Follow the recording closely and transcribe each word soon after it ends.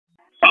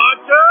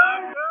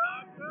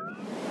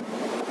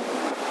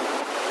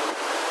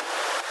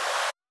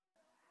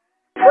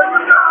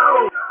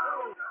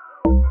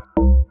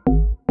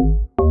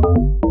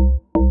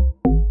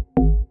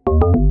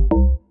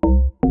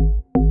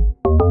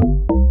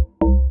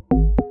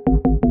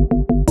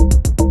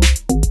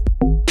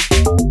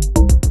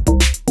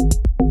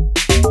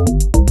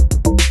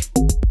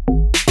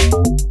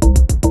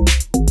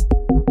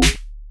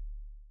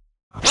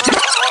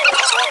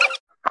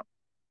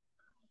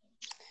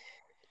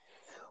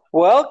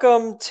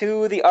Welcome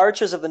to the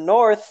Archers of the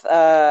North.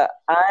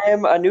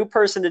 I'm a new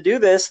person to do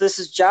this. This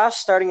is Josh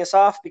starting us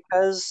off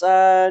because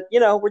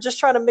we're just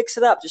trying to mix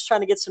it up, just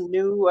trying to get some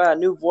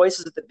new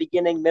voices at the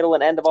beginning, middle,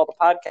 and end of all the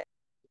podcasts.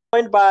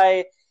 Joined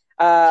by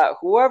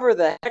whoever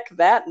the heck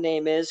that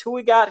name is. Who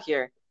we got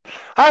here?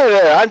 Hi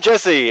there, I'm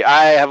Jesse.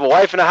 I have a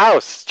wife and a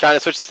house, trying to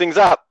switch things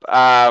up.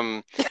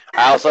 I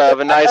also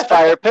have a nice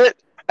fire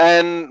pit,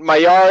 and my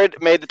yard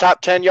made the top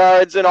 10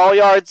 yards in all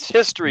yards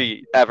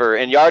history ever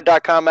in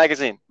Yard.com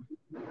magazine.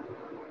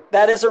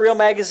 That is a real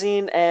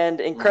magazine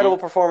and incredible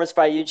performance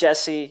by you,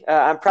 Jesse.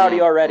 I'm proud of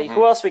you already.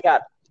 Who else we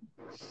got?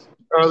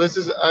 Oh, this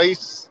is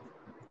Ice.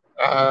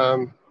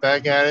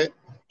 Back at it,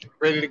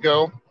 ready to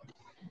go.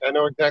 I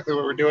know exactly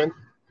what we're doing.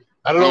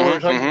 I don't know what we're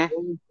talking about.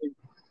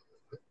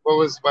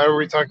 Why were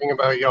we talking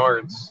about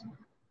yards?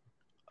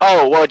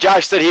 Oh, well,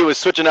 Josh said he was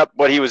switching up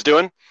what he was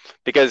doing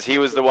because he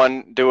was the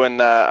one doing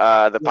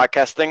the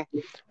podcast thing.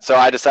 So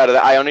I decided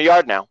that I own a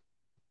yard now.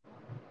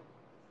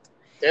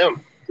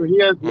 Damn. So he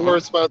has more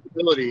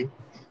responsibility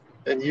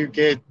than you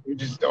get. You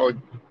just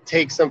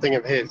take something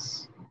of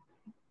his.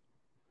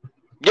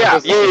 Yeah.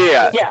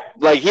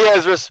 Like he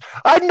has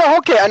I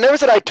never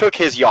said I took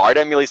his yard.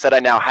 I merely said I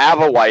now have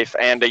a wife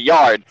and a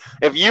yard.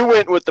 If you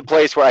went with the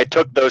place where I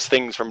took those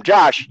things from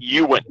Josh,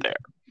 you went there.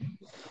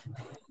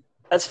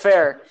 That's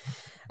fair.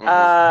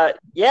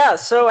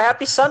 So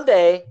happy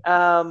Sunday.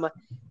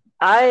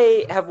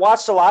 I have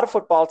watched a lot of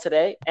football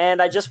today,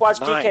 and I just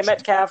watched DK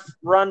Metcalf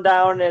run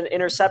down an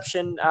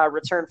interception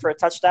return for a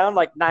touchdown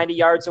like 90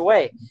 yards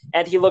away,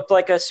 and he looked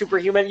like a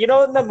superhuman. You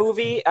know, in the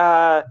movie,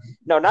 no,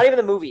 not even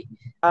the movie.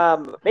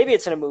 Maybe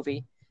it's in a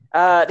movie.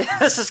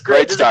 This is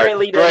great. This start. Is a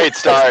great lead. Great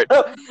start.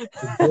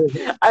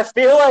 I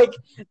feel like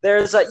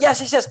there's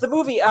yes, the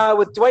movie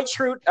with Dwight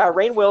Schrute,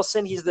 Rainn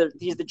Wilson. He's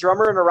the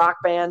drummer in a rock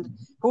band.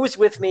 Who's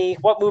with me?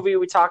 What movie are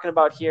we talking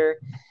about here?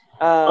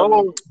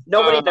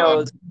 Nobody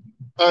knows.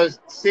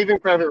 Saving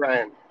Private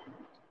Ryan.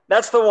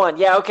 That's the one.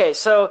 Yeah. Okay.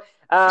 So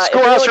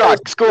Schoolhouse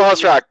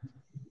Rock.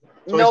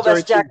 No,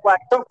 that's Jack Black.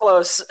 So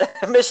close.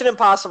 Mission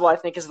Impossible, I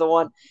think, is the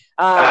one.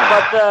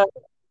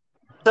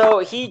 So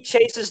he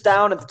chases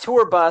down a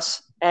tour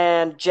bus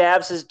and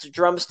jabs his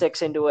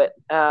drumsticks into it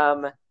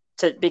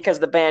because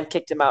the band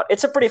kicked him out.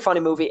 It's a pretty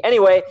funny movie.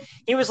 Anyway,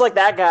 he was like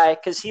that guy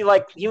because he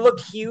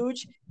looked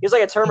huge. He was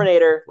like a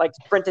Terminator, like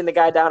sprinting the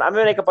guy down. I'm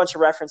gonna make a bunch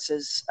of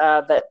references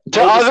to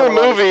other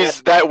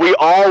movies that we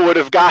all would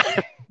have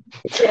gotten.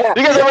 Yeah.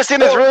 You guys ever seen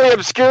this really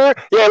obscure?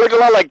 Yeah, it looked a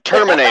lot like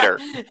Terminator.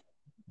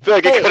 I feel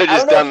like it could have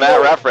just done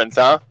that reference,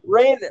 huh?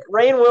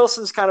 Rainn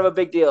Wilson's kind of a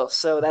big deal,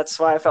 so that's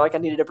why I felt like I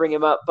needed to bring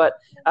him up. But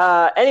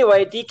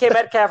anyway, DK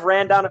Metcalf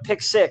ran down a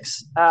pick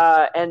six,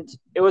 and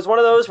it was one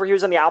of those where he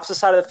was on the opposite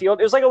side of the field.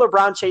 It was like a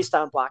LeBron chase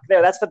down block.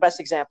 There, that's the best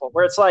example,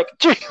 where it's like,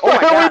 why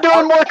are we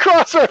doing more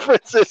cross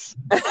references?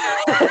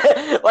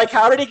 Like,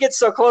 how did he get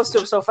so close to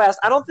him so fast?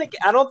 I don't think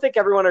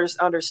everyone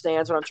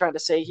understands what I'm trying to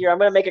say here. I'm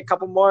going to make a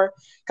couple more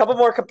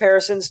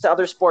comparisons to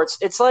other sports.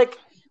 It's like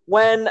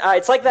when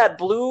it's like that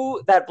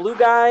blue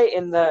guy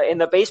in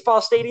the baseball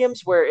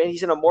stadiums where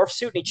he's in a morph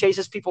suit and he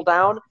chases people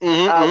down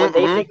when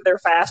they think they're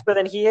faster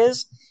than he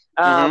is.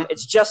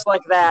 It's just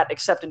like that,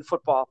 except in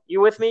football. You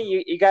with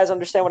me? You guys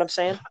understand what I'm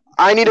saying?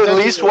 I need at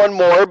least one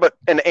more, but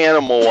an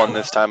animal one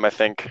this time, I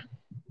think.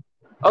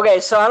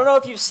 Okay, so I don't know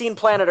if you've seen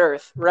Planet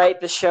Earth, right?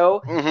 The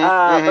show,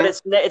 but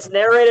it's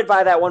narrated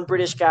by that one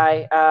British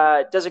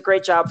guy. Does a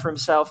great job for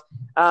himself.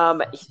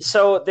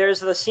 So there's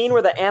the scene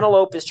where the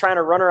antelope is trying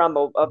to run around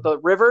the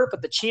river,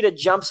 but the cheetah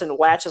jumps and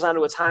latches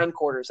onto its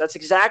hindquarters. That's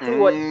exactly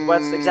what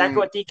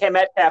DK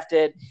Metcalf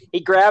did. He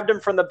grabbed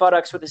him from the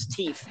buttocks with his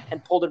teeth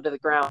and pulled him to the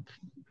ground.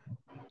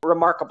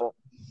 Remarkable.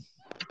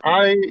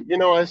 I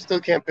still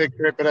can't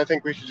picture it, but I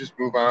think we should just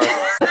move on.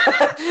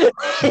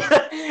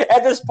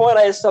 At this point,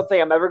 I still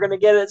think I'm ever going to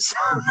get it. So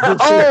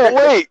oh,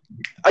 wait.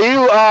 Are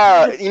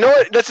you, you know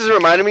what this is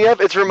reminding me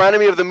of? It's reminding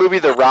me of the movie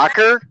The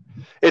Rocker.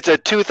 It's a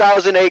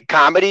 2008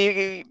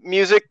 comedy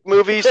music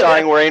movie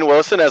starring Rainn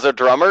Wilson as a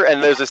drummer,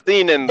 and there's a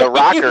scene in The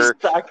Rocker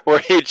where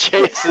he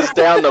chases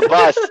down the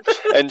bus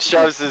and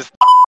shoves his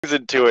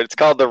into it. It's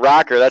called The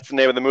Rocker. That's the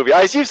name of the movie.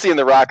 Ice, you've seen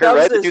The Rocker,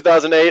 right? The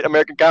 2008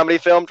 American comedy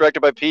film directed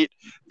by Pete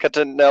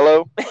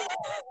Catanello.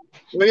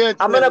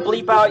 I'm gonna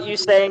bleep out you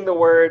saying the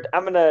word.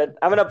 I'm gonna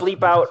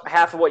bleep out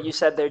half of what you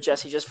said there,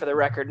 Jesse, just for the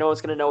record. No one's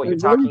gonna know what you're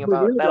talking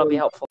about. That'll be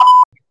helpful.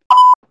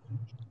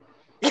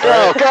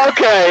 Oh,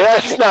 okay,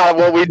 that's not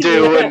what we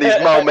do in these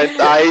moments,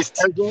 Ice.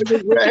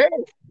 Hey,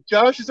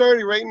 Josh is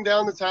already writing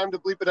down the time to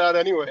bleep it out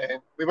anyway.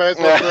 We might as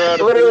well throw out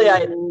literally,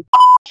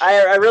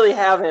 I really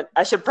haven't.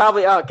 I should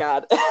probably. Oh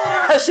God,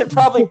 I should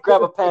probably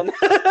grab a pen.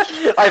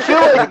 I feel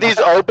like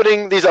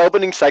these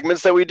opening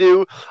segments that we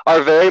do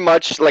are very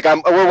much like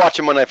we're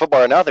watching Monday Night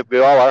Football right now. I think we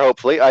all are.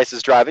 Hopefully, Ice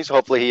is driving, so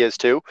hopefully he is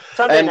too.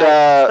 Sunday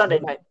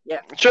night.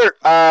 Yeah. Sure.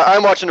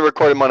 I'm watching the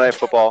recorded Monday Night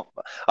Football.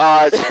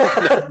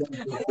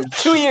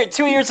 2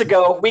 years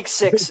ago, week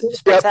 6,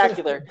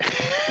 spectacular.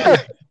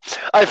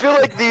 I feel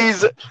like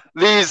these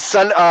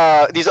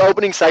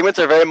opening segments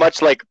are very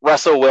much like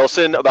Russell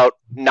Wilson about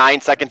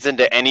 9 seconds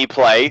into any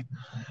play.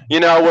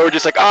 where we're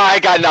just like, oh, I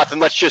got nothing.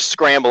 Let's just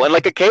scramble. And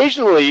like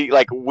occasionally,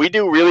 like we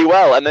do really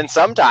well, and then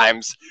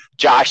sometimes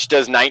Josh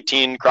does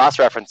 19 cross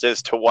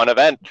references to one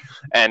event,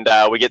 and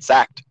we get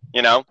sacked.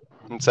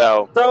 And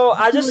so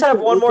I just have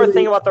one more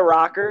thing about the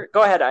rocker.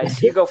 Go ahead, Ice.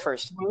 You go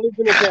first. I was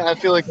gonna say, I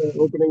feel like the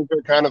openings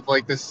are kind of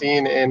like the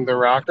scene in The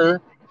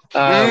Rocker.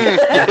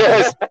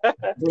 yes.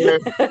 Where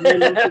he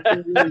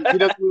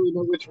doesn't really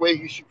know which way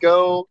he should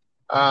go,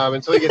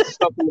 until he gets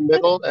stuck in the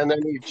middle, and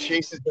then he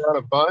chases down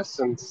a bus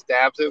and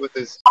stabs it with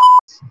his.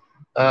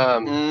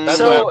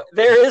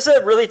 There is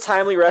a really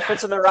timely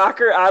reference in The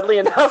Rocker. Oddly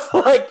enough,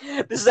 like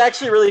this is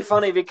actually really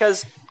funny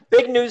because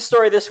big news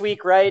story this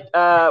week, right?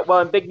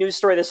 Big news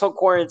story this whole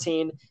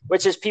quarantine,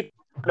 which is people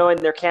knowing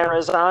their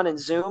cameras on in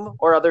Zoom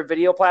or other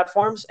video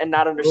platforms and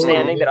not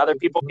understanding that other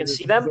people can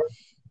see them.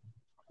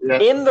 Yeah.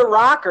 In The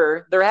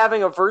Rocker, they're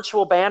having a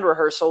virtual band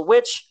rehearsal,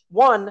 which,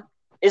 one,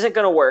 isn't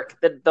going to work.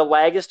 The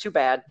lag is too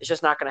bad. It's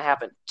just not going to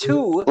happen.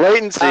 Two,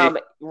 latency.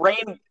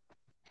 Rainn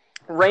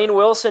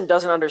Wilson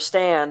doesn't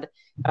understand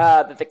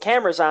that the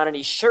camera's on and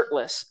he's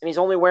shirtless and he's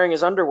only wearing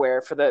his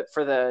underwear for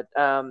the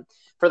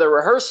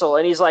rehearsal,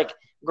 and he's like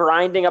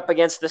grinding up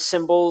against the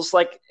cymbals,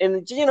 like,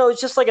 and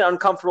it's just like an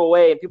uncomfortable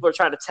way, and people are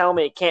trying to tell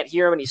me he can't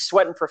hear him, and he's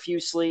sweating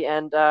profusely,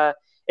 and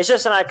it's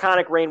just an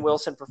iconic Rainn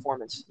Wilson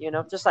performance,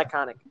 just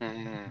iconic.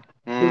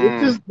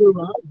 This is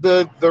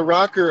the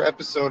Rocker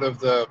episode of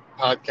the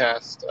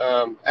podcast.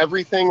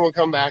 Everything will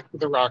come back to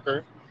the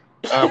Rocker.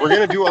 We're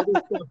gonna do other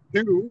stuff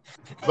too,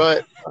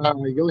 but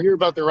you'll hear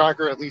about the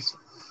Rocker at least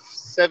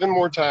 7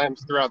 more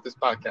times throughout this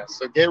podcast.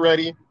 So get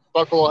ready,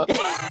 buckle up.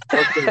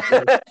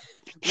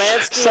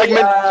 Mansky,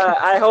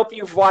 I hope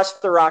you've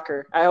watched The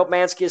Rocker. I hope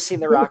Mansky has seen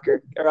The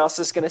Rocker, or else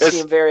it's going to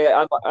seem very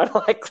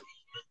unlikely.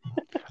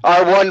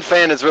 Our one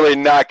fan is really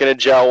not going to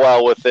gel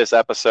well with this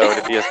episode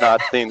if he has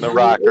not seen The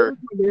Rocker.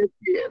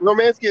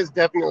 Romansky has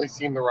definitely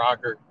seen The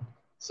Rocker,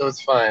 so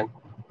it's fine.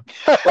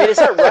 Wait, is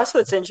that Russ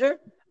that's injured?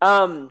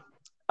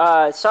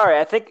 Sorry,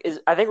 I think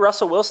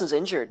Russell Wilson's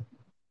injured.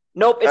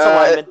 Nope, it's a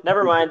lineman.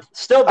 Never mind.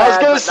 Still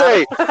bad. I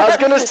was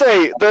gonna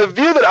say, the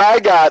view that I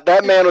got,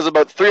 that man was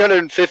about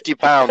 350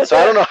 pounds. So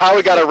I don't know how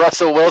we got a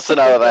Russell Wilson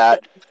out of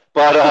that,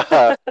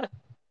 but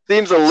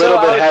seems a little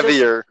bit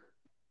heavier.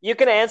 You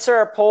can answer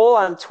our poll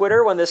on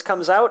Twitter when this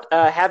comes out.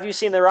 Have you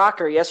seen The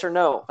Rocker? Yes or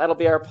no? That'll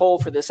be our poll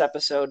for this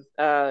episode.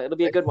 It'll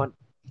be a good one.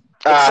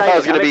 I thought it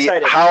was going to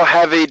be, how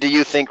heavy do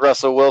you think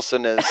Russell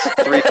Wilson is?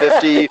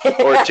 350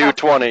 or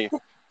 220?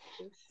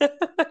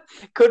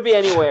 Could be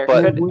anywhere.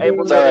 We're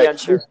really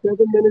unsure. 7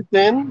 minutes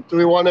in. Do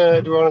we want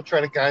to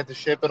try to guide the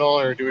ship at all,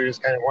 or do we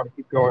just kind of want to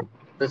keep going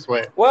this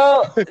way?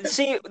 Well,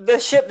 see, the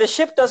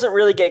ship doesn't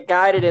really get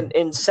guided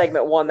in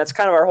segment 1. That's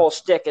kind of our whole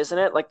shtick, isn't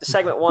it? Like the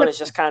segment 1 is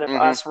just kind of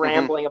us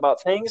rambling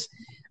about things.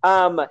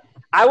 I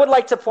would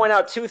like to point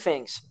out 2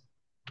 things.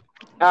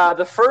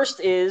 The first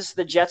is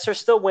the Jets are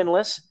still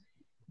winless,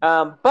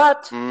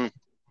 but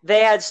they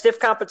had stiff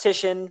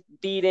competition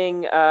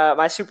beating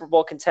my Super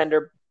Bowl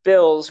contender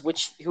Bills, I'm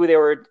going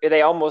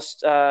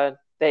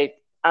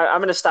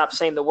to stop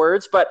saying the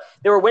words, but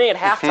they were winning at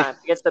halftime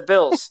against the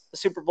Bills, the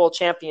Super Bowl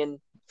champion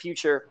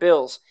future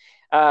Bills,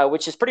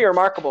 which is pretty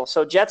remarkable.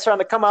 So Jets are on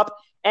the come up,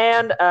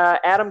 and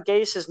Adam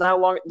Gase is no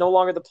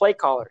longer the play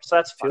caller. So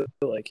that's fun. I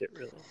feel like it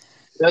really.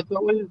 That's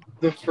always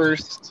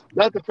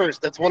not the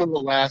first. That's one of the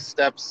last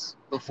steps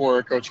before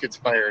a coach gets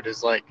fired.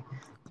 Is like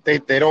they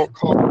don't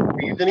call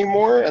plays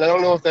anymore, and I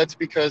don't know if that's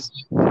because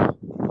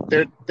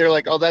they're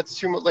like, oh, that's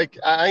too much. Like,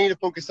 I need to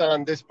focus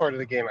on this part of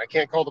the game. I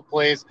can't call the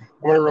plays.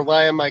 I'm going to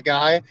rely on my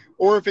guy.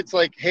 Or if it's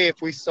like, hey,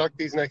 if we suck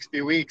these next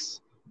few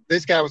weeks,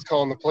 this guy was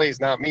calling the plays,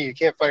 not me. You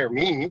can't fire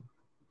me.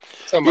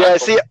 Yeah,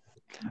 see,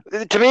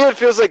 to me, it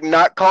feels like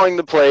not calling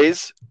the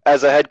plays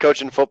as a head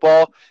coach in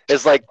football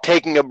is like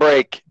taking a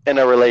break in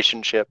a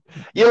relationship.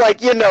 You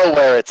know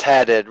where it's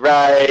headed,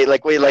 right?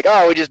 Like we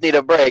just need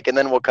a break and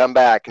then we'll come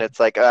back. And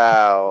it's like,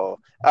 oh,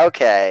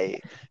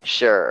 okay,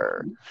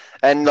 sure.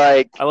 And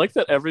like, I like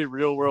that every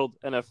real world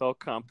NFL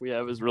comp we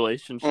have is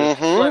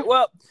relationships. Like,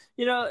 well,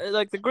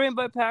 like the Green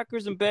Bay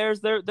Packers and Bears,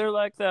 they're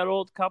like that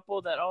old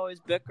couple that always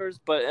bickers,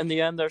 but in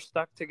the end they're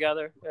stuck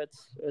together.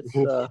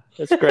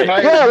 It's great.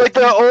 Yeah, like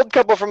the old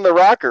couple from The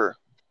Rocker.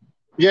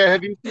 Yeah,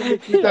 have you seen the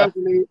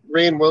 2008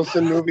 Rainn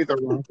Wilson movie, The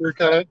Rocker,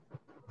 Kai?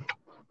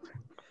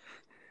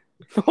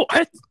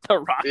 What? The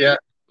Rocker? Yeah.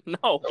 No.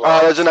 Oh,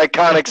 there's an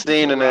iconic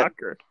scene in it.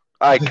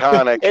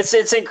 Iconic.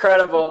 It's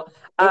incredible.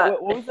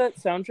 What was that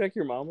soundtrack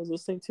your mom was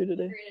listening to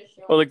today?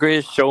 The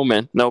Greatest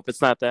Showman. Nope,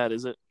 it's not that,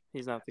 is it?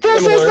 He's not the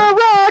This is The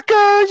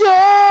Rocker,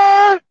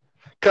 yeah!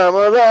 Come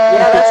alive.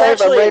 Yeah, that's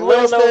actually a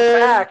little known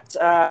fact.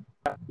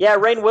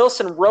 Rainn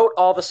Wilson wrote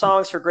all the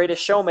songs for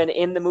Greatest Showman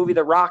in the movie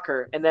The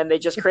Rocker, and then they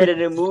just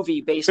created a new movie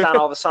based on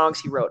all the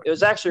songs he wrote. It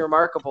was actually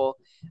remarkable.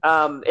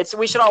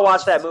 We should all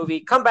watch that movie.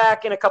 Come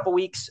back in a couple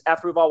weeks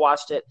after we've all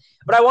watched it.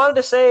 But I wanted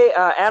to say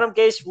Adam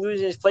Gase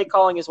losing his play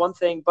calling is one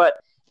thing, but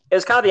it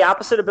was kind of the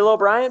opposite of Bill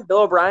O'Brien. Bill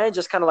O'Brien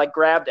just kind of like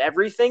grabbed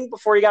everything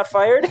before he got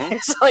fired.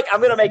 It's like,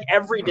 I'm going to make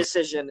every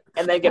decision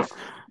and then get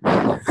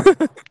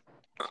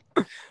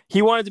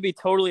He wanted to be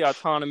totally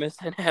autonomous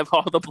and have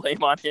all the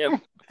blame on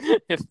him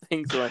if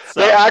things went south.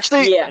 They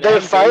actually they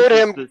fired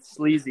him.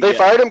 They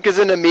fired him because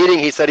in a meeting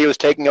he said he was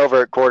taking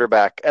over at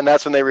quarterback, and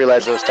that's when they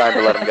realized it was time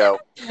to let him go.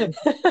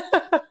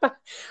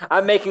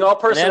 I'm making all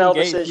personnel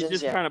decisions.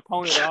 He's just trying to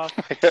pwn it off.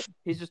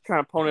 He's just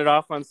trying to pwn it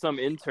off on some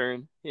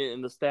intern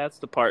in the stats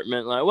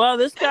department. Like, well,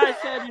 this guy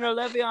said,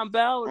 Le'Veon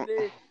Bell would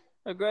be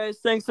the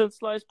greatest thing since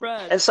sliced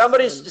bread. And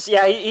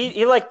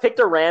he like picked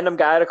a random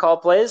guy to call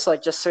plays,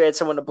 like just so he had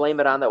someone to blame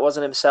it on that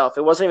wasn't himself.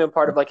 It wasn't even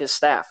part of like his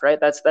staff, right?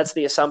 That's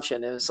the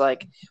assumption. It was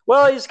like,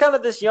 well, he's kind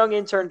of this young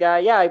intern guy.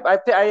 Yeah, I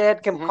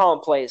had him call him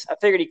plays. I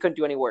figured he couldn't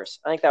do any worse.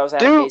 I think that was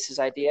Adam Gase's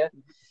idea.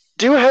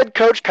 Do head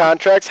coach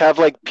contracts have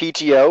like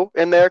PTO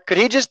in there? Could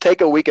he just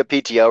take a week of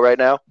PTO right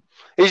now?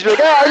 He's like,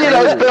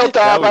 it's built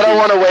up. I don't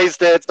want to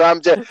waste it. So I'll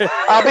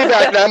be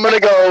back. Now I'm gonna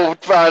go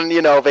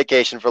on,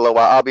 vacation for a little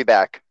while. I'll be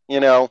back.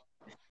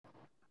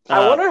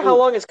 I wonder how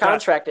long his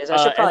contract is.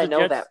 I should probably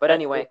know that. But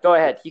anyway, go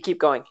ahead. You keep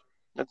going.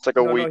 It's like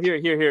a week. No,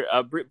 here.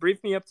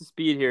 Brief me up to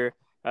speed here.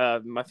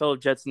 My fellow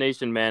Jets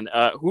Nation, man.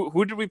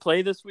 Who did we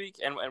play this week,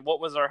 and what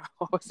was our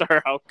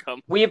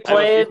outcome? We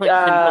played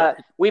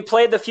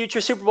the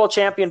future Super Bowl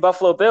champion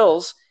Buffalo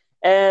Bills,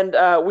 and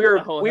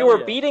we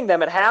were beating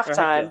them at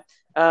halftime,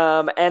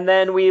 and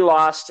then we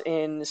lost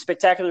in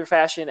spectacular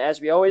fashion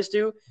as we always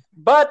do.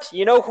 But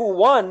you know who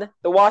won?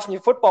 The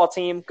Washington football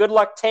team. Good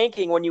luck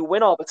tanking when you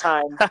win all the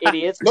time,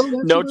 idiots.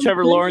 No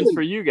Trevor Lawrence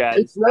for you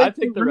guys. I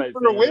picked the right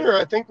winner.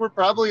 I think we're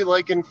probably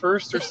like in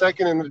first or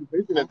second in the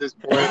division at this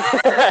point.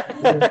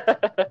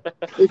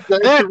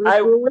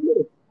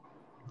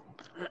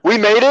 We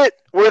made it.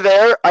 We're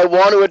there. I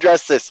want to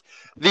address this.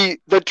 The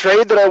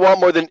trade that I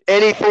want more than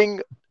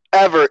anything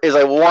ever is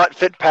I want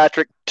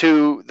Fitzpatrick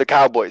to the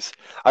Cowboys.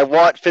 I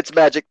want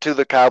Fitzmagic to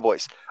the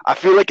Cowboys. I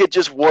feel like it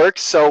just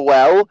works so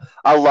well.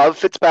 I love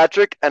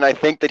Fitzpatrick, and I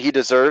think that he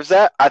deserves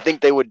that. I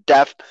think they would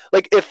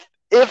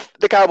if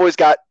the Cowboys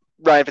got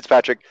Ryan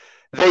Fitzpatrick,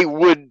 they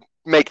would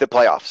make the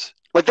playoffs.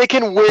 Like they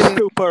can win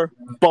Super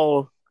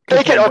Bowl.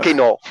 They can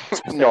no,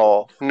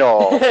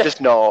 just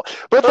no.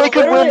 But they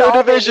could win their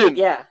division.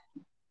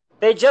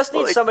 They just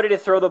need somebody to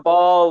throw the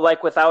ball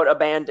like without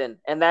abandon,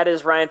 and that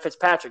is Ryan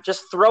Fitzpatrick.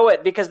 Just throw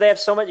it because they have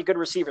so many good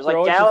receivers.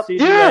 Like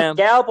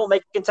Gallup will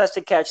make a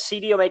contested catch,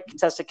 CD will make a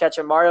contested catch,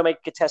 and Mario will make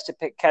a contested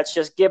catch.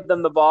 Just give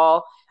them the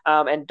ball,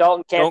 and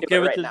Dalton can't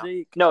give it right now.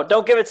 Zeke. No,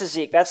 don't give it to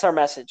Zeke. That's our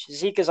message.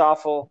 Zeke is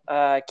awful.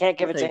 Can't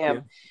give it to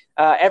him.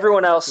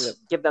 Everyone else,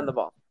 give them the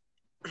ball.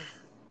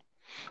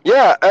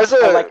 Yeah,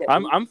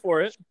 I'm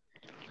for it.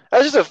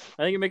 I think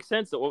it makes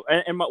sense.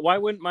 And why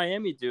wouldn't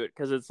Miami do it?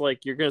 Because it's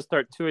like you're going to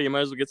start Tua. You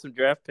might as well get some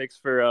draft picks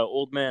for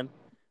old man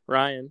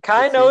Ryan.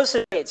 Kai knows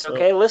his trades,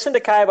 okay? Listen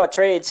to Kai about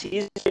trades.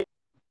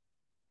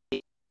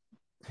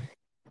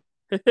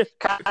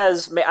 Kai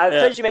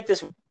said you make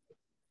this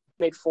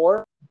made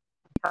 4.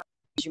 How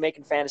did you make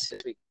in fantasy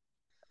this week?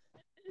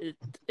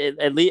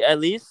 At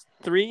least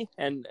 3,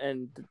 and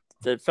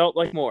it felt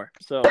like more.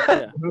 So,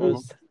 yeah.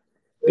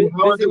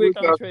 How has it worked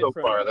out so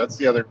far? That's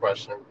the other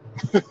question.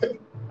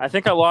 I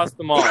think I lost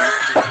them all.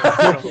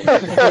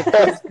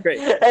 Great.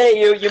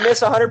 Hey, you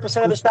miss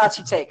 100% of the shots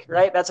you take,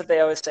 right? That's what they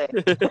always say.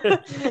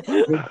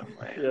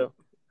 Yeah.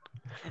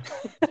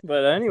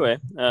 But anyway,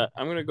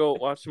 I'm going to go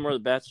watch some more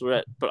of The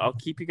Bachelorette, but I'll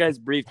keep you guys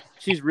brief.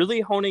 She's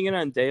really honing in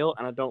on Dale,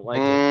 and I don't like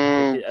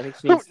it. I think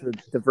she needs to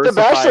diversify.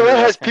 The Bachelorette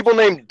has people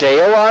named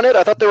Dale on it?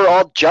 I thought they were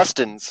all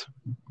Justins.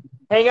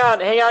 Hang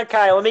on,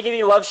 Kyle. Let me give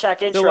you Love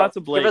Shack intro. Lots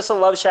of give us a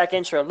Love Shack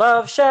intro.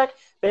 Love Shack,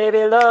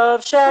 baby,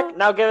 Love Shack.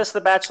 Now give us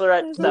the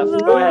Bachelorette stuff.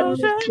 Go ahead.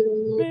 Shack,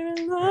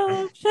 baby,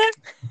 Love Shack,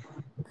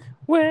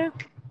 where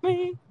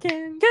we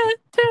can get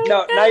to.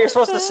 No, now you're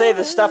supposed to say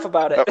the stuff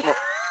about it.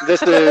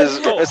 This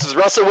is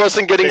Russell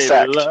Wilson getting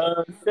sacked.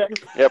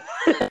 Yep.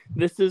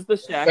 This is the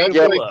Shack of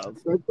love.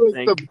 That's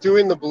like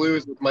doing the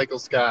blues with Michael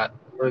Scott,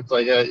 where it's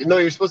like,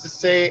 you're supposed to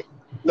say.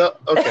 No,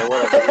 okay,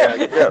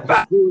 whatever. Yeah.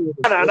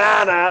 All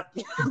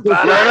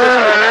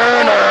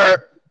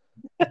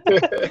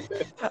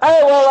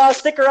right, well,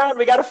 stick around.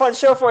 We got a fun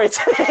show for you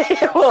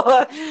today.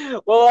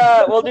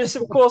 We'll do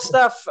some cool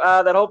stuff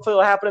that hopefully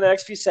will happen in the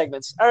next few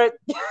segments. All right,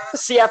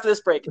 see you after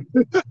this break.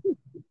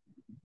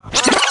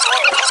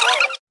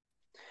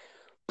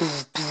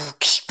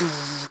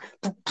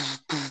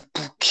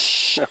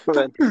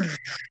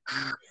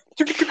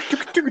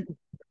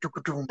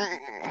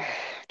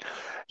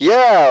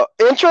 Yeah,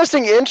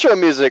 interesting intro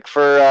music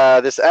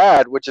for this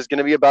ad, which is going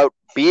to be about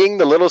being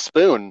the little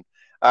spoon.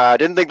 I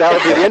didn't think that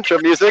would be the intro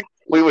music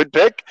we would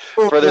pick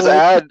for this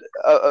ad.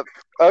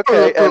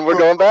 Okay, and we're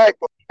going back,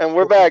 and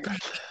we're back.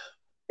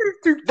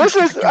 We're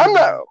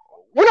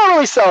not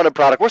really selling a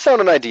product. We're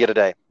selling an idea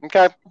today.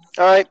 Okay,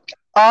 all right.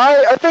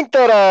 I think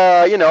that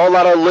a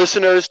lot of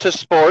listeners to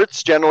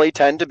sports generally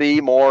tend to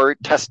be more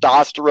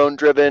testosterone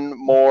driven,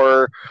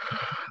 more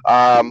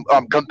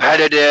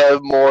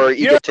competitive, more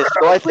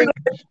egotistical. I think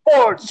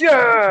sports,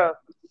 yeah,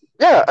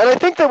 and I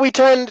think that we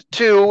tend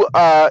to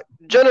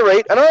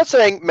generate. And I'm not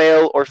saying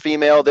male or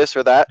female, this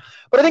or that,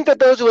 but I think that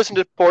those who listen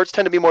to sports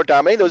tend to be more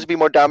dominating. Those who be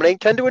more dominating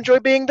tend to enjoy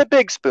being the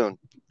big spoon.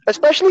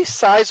 especially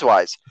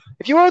size-wise.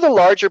 If you are the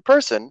larger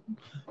person,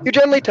 you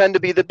generally tend to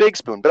be the big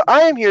spoon. But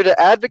I am here to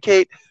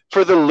advocate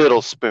for the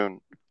little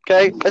spoon.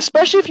 Okay?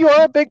 Especially if you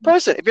are a big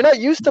person. If you're not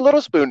used to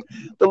little spoon,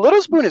 the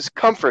little spoon is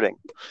comforting.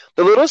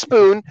 The little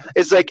spoon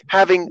is like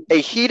having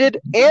a heated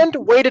and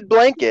weighted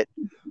blanket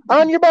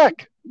on your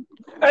back.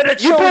 And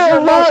it shows your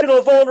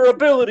emotional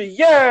vulnerability.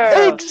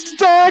 Yeah.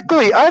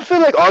 Exactly. I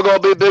feel like I gotta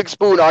be a big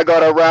spoon. I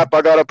gotta wrap.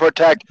 I gotta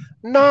protect.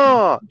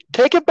 Nah.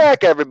 Take it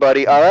back,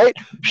 everybody. All right.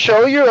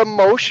 Show your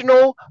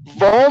emotional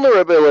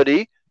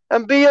vulnerability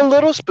and be a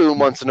little spoon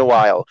once in a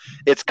while.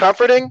 It's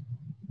comforting.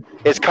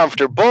 It's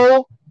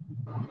comfortable.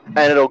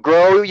 And it'll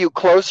grow you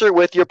closer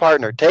with your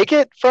partner. Take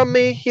it from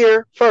me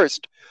here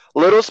first.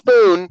 Little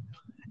spoon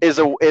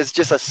is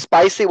just a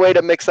spicy way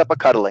to mix up a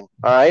cuddling.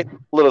 All right,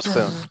 little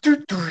spoon.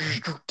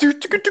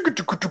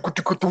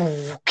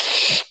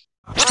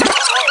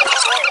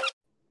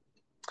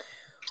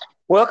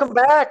 Welcome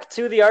back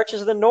to the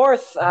Archers of the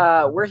North.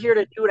 We're here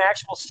to do an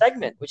actual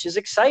segment, which is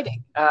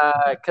exciting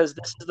because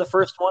this is the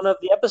first one of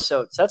the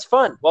episodes. That's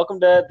fun.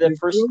 Welcome to the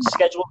first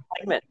scheduled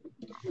segment.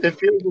 It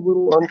feels a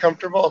little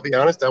uncomfortable. I'll be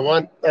honest.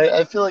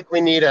 I feel like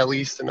we need at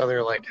least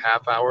another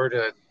half hour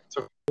to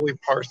really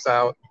parse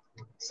out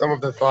some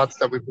of the thoughts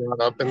that we brought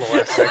up in the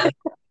last segment.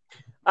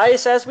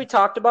 As we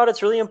talked about,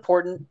 it's really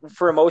important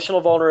for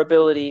emotional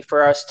vulnerability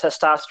for us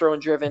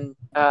testosterone-driven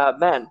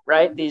men,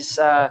 right? These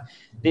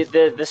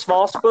the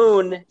small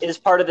spoon is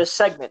part of this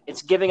segment.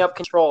 It's giving up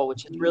control,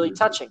 which is really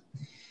touching.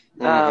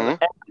 So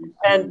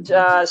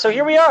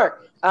here we are.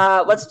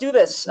 Let's do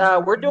this.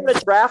 We're doing a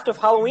draft of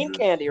Halloween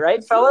candy,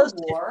 right, fellas?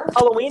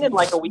 Halloween in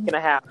like a week and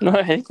a half. No,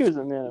 I think it was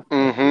in there.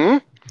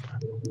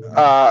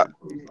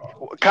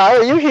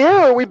 Kyle, are you here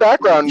or are we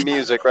background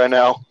music right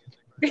now?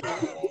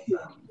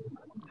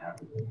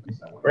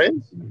 Right?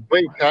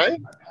 Wait, Kai?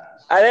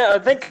 I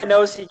think he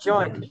knows he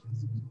joined.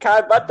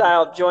 Kai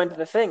Buttdial joined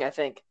the thing, I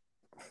think.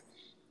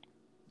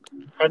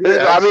 I mean,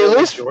 at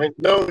least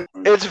no.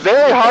 It's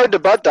very hard to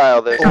butt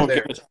dial this.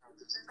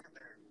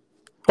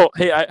 Oh,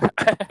 hey,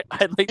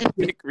 I'd like to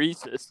pick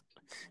Reese's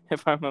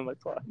if I'm on my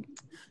clock.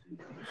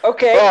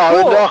 Okay,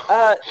 cool.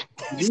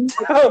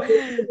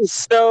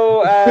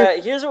 So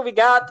here's what we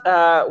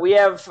got. We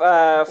have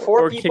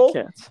 4 people.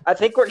 Kit Kats. I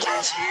think we're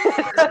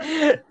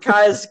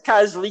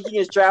Kai's leaking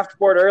his draft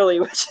board early,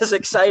 which is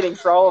exciting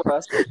for all of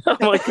us. I'm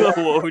like a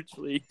Woj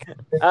leak.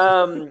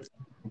 I'm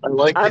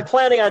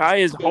planning on. Kai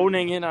is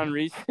honing in on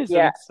Reese's.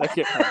 Yeah,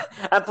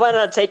 I'm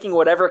planning on taking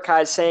whatever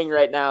Kai's saying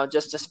right now,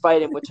 just to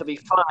spite him, which will be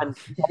fun.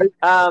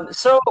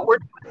 So we're.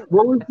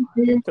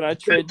 Can I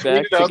trade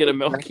back to get a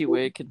Milky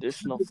Way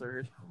conditional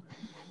third?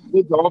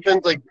 The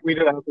Dolphins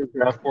tweeted out their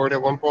draft board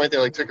at one point.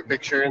 They took a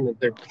picture and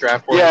their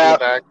draft board was in the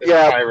back.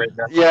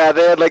 Yeah,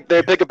 they had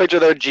they pick a picture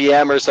of their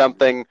GM or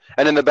something,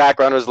 and in the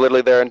background was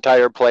literally their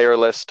entire player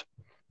list.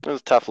 It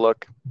was a tough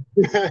look.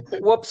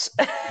 Whoops.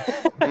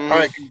 All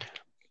right.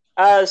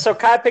 So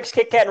Kai picks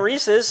Kit Kat and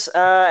Reese's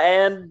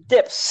and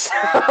dips.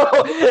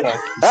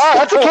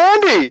 That's a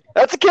candy.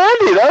 That's a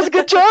candy. That was a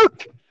good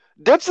joke.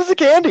 Dips is a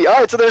candy.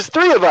 All right, so there's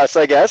 3 of us,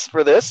 I guess,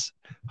 for this.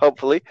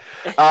 Hopefully.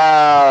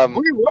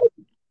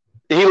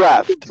 He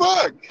left.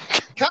 Fuck.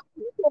 Kai,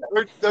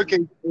 okay,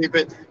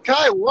 but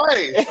Kai,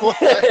 why?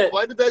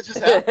 Why did that just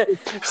happen?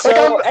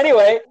 So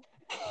anyway.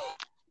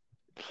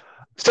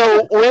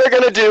 So we're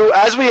gonna do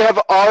as we have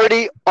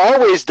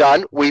always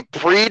done. We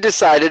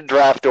pre-decided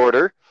draft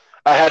order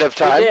ahead of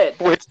time,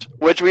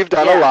 which we've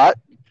done a lot.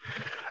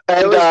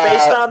 And, it was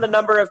based on the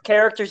number of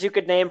characters you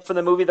could name from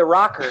the movie The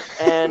Rocker,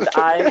 and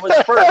I was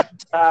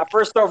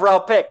first overall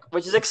pick,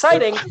 which is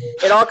exciting.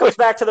 It all comes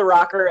back to The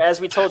Rocker,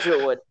 as we told you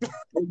it would.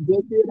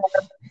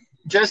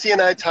 Jesse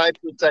and I tied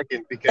for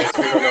second because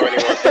we don't know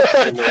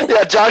anyone.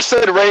 Yeah, Josh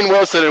said Rainn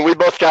Wilson, and we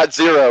both got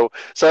 0.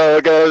 So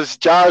it goes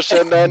Josh,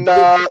 and then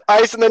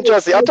Ice, and then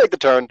Jesse. I'll take the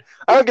turn.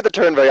 I don't get the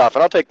turn very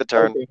often. I'll take the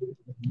turn.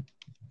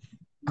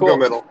 Cool. Go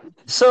middle.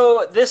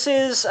 So this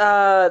is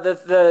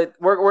we're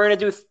gonna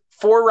do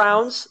 4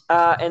 rounds,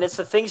 and it's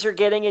the things you're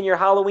getting in your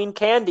Halloween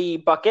candy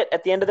bucket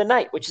at the end of the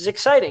night, which is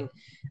exciting.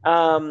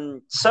 So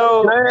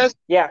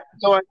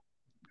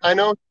I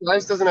know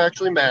size doesn't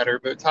actually matter,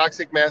 but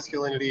toxic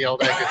masculinity, all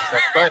that good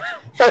stuff. But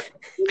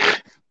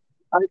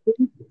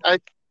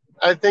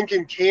I think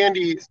in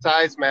candy,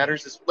 size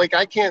matters.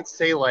 I can't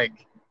say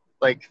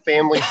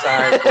family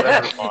size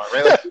whatever bar,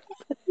 right?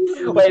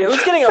 Wait,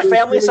 who's getting a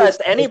family size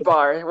to any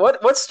bar?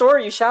 What store are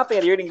you shopping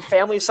at? You're getting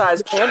family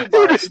size candy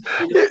bars.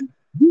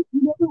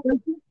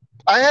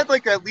 I had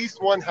at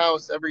least one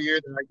house every year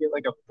that I get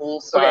a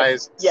full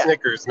size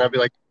Snickers, and I'd be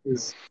like,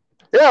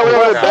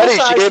 Betty,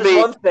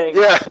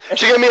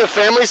 she gave me a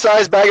family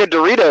size bag of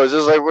Doritos. It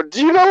was like,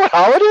 do you know what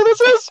holiday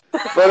this is?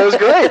 But it was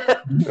great.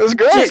 It was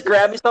great. She just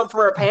grabbed me something from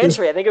her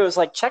pantry. I think it was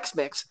Chex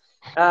Mix,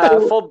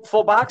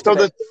 full box. So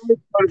we're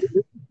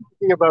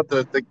talking about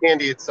the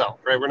candy itself,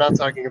 right? We're not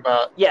talking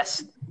about.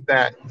 Yes.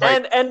 that.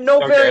 Like, and no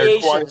okay,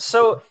 variations.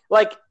 So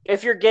like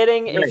if you're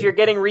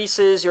getting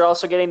Reese's, you're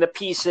also getting the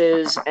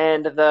pieces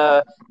and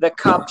the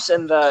cups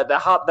and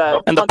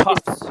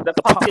the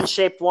pumpkin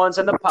shaped ones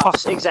and the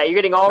puffs. Exactly. You're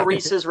getting all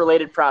Reese's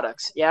related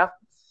products. Yeah.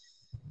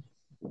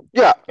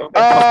 Yeah.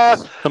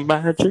 The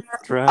magic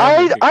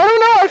I don't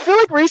know. I feel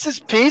like Reese's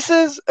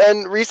Pieces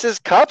and Reese's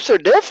Cups are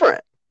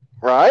different,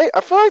 right?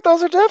 I feel like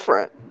those are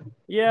different.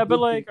 Yeah, but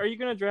like, are you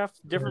gonna draft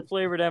different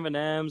flavored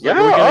M&Ms? Yeah.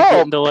 Like, we're gonna get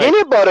into, like,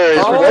 peanut butter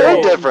is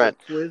way different.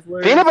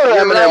 Twizzlers. Peanut butter You're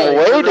M&M right,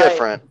 way you're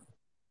different.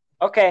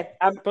 Okay.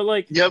 But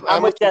like, Yep,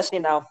 I'm with Jesse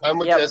now. I'm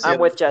with Yep, Jesse. I'm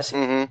with Jesse.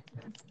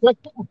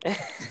 Mm-hmm.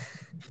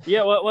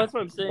 yeah, well, that's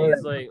what I'm saying.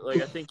 Is like I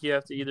think you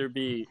have to either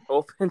be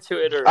open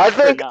to it or I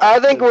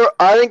think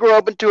we're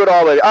open to it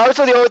already.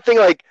 Also, the only thing,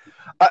 like,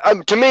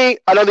 to me,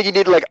 I don't think you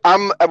need, like,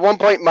 I'm at one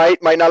point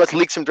might not let's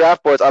leak some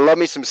draft boards. I love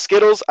me some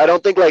Skittles. I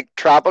don't think like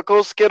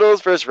tropical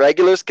Skittles versus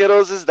regular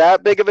Skittles is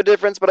that big of a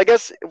difference. But I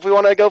guess if we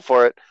want to go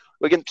for it,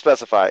 we can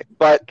specify.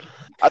 But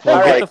I think Well,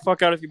 like, get the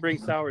fuck out if you bring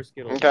sour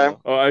Skittles. Okay.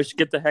 Oh, I should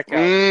get the heck out.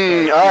 All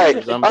right.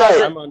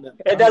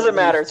 It doesn't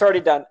matter. It's already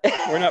done.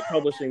 We're not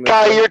publishing this.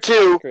 Kai, you're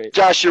 2. Great.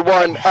 Josh, you're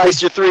 1.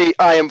 Ice, you're 3.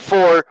 I am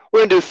 4.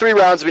 We're gonna do 3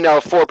 rounds. We now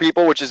have 4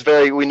 people, which is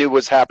we knew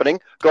was happening.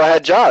 Go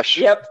ahead, Josh.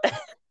 Yep.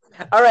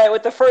 All right,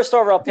 with the first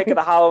overall pick of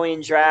the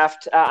Halloween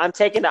draft, I'm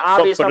taking the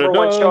obvious number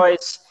 1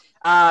 choice.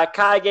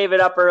 Kai gave it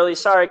up early.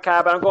 Sorry,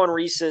 Kai, but I'm going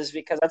Reese's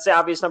because that's the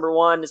obvious number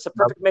 1. It's the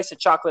perfect mix of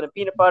chocolate and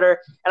peanut butter.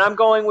 And I'm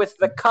going with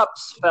the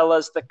cups,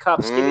 fellas. The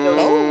cups. Give me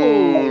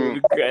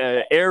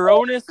those.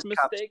 Erroneous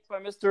mistake by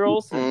Mr.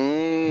 Olson.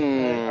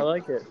 I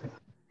like it.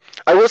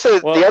 I will say,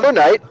 the other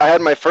night, I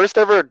had my first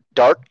ever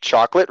dark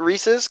chocolate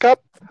Reese's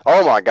cup.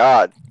 Oh, my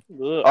God.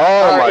 Ugh.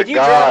 Oh, my if you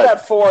God.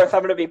 draft that 4th, I'm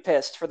going to be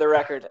pissed for the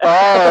record.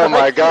 Oh,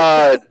 my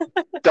God.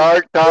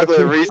 Dark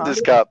chocolate Reese's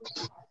cup.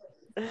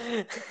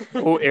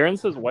 Oh, Aaron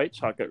says white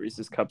chocolate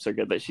Reese's cups are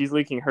good. That she's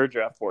leaking her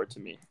draft board to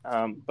me.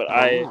 But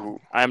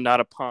I'm not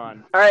a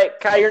pawn. All right,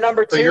 Kai, you're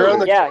number 2. So you're on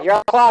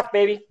the clock,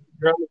 baby.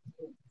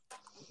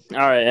 All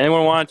right,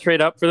 anyone want to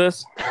trade up for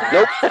this?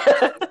 Nope.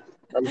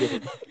 I'm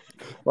good.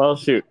 Well,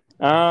 shoot.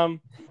 All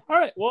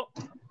right. Well,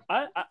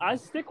 I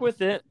stick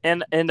with it,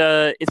 and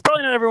it's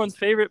probably not everyone's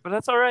favorite, but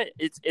that's all right.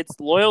 It's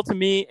loyal to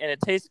me, and it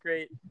tastes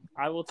great.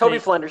 I will Toby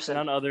take Flenderson.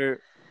 none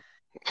other.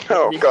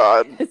 Oh,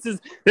 God.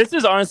 This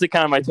is honestly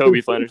kind of my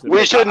Toby Flenderson.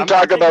 We shouldn't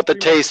talk about the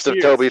taste of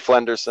Toby Three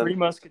Flenderson.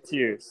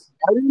 Musketeers.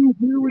 I didn't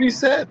hear what he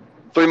said.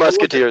 3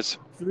 Musketeers.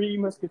 3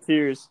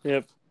 Musketeers.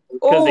 Yep.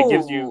 Because it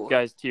gives you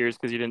guys tears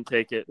because you didn't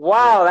take it.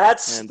 Wow, Yeah.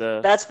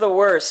 that's the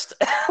worst.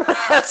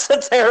 That's a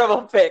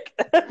terrible pick.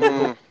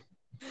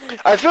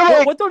 I feel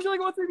like What don't you like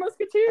about 3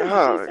 Musketeers?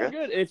 Oh, It's so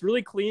good. It's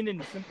really clean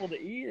and simple to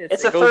eat. It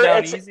It's a goes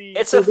down third. easy.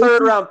 It's a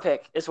third round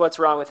pick. Is what's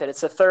wrong with it.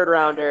 It's a third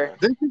rounder.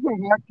 This is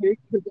a hot take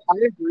because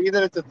I agree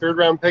that it's a 3rd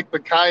round pick,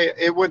 but Kai,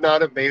 it would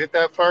not have made it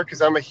that far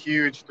because I'm a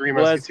huge 3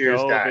 Let's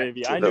Musketeers go, guy.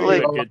 baby. I knew you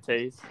had good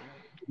taste.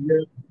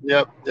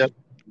 Yep.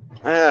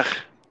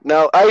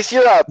 no, Ice,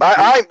 you're up.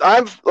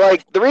 I'm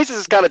like, the Reese's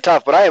is kind of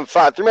tough, but I am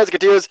fine. 3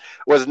 Musketeers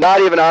was not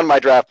even on my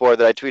draft board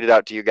that I tweeted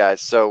out to you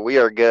guys, so we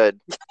are good.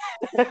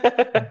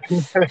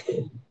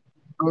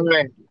 All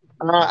right.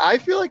 I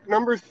feel like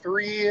number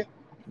 3.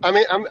 I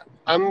mean,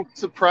 I'm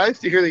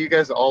surprised to hear that you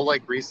guys all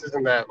like Reese's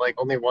and that like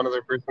only one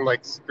other person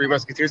likes 3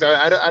 Musketeers.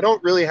 I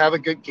don't really have a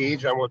good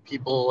gauge on what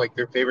people like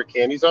their favorite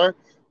candies are,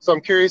 so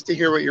I'm curious to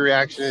hear what your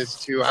reaction is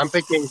to. I'm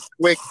picking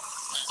Twix.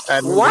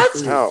 At number What?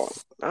 3. Oh,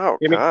 God.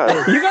 You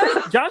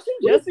guys, Josh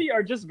and Jesse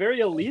are just very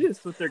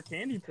elitist with their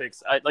candy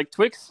picks. Like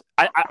Twix.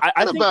 I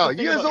What think about? the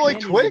thing You guys about don't like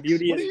candy is Twix? the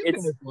beauty What is do you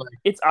it's guys like?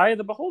 it's eye of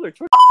the beholder.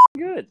 Twix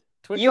is good.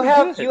 Twix You is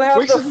have good. you have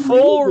Twix the is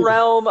full amazing.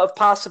 realm of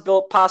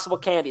possible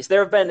candies.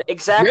 There have been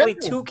exactly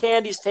Yeah. 2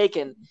 candies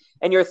taken,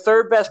 and your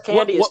third best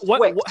candy is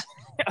Twix.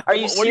 Are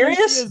you what do see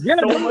serious? as Yeah.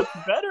 so much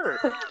better.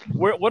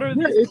 What are Yeah,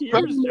 these it's tiers,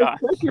 probably my Josh?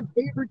 second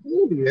favorite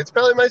candy. It's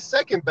probably my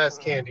second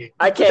best candy.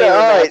 I can't Yeah, even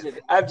all right. imagine.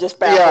 I'm just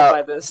baffled Yeah.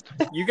 by this.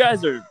 You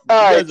guys are.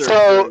 All right,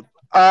 so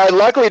I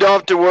luckily don't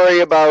have to worry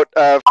about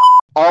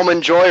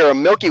Almond Joy or a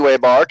Milky Way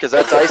bar because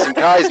that's Ice and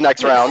Kai's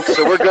next round,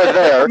 so we're good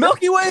there.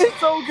 Milky Way is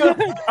so good.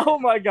 Oh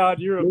my God,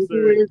 you're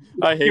absurd.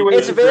 I hate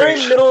It's this. very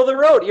middle of the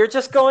road. You're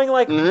just going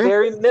like Mhm.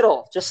 very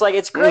middle. Just like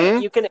it's great.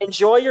 Mhm. You can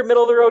enjoy your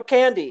middle of the road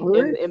candy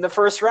Right. in the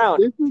first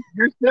round.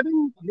 You're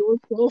setting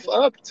yourself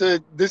up to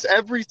this.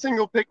 Every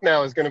single pick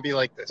now is going to be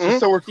like this,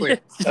 just so we're clear.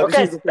 Yes. Every Okay,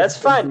 single pick that's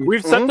is gonna fine. be-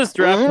 We've set this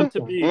draft up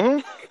to be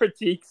Mhm.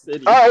 critique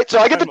city. All right, so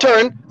I get the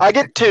turn. I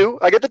get 2.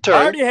 I get the I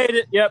turn. already hate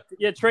it. Yep.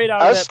 Yeah, trade out.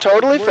 That's of that.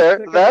 totally Worst fair.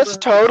 pick I've That's ever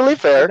heard. totally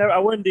fair. I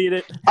wouldn't eat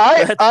it. I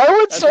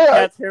would That's say. a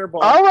cat's hairball.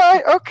 All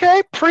right,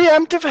 okay.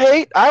 Preemptive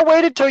hate. I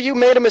waited till you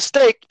made a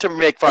mistake to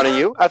make fun of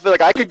you. I feel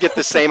like I could get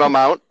the same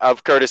amount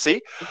of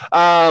courtesy.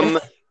 Well,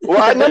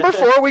 at number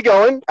 4 we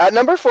going. At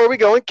number 4 we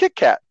going Kit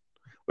Kat.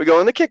 We go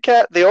in the Kit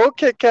Kat, the old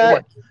Kit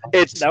Kat.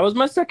 It's That was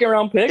my second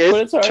round pick, It's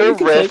but it's all right. You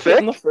can take it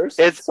in the first.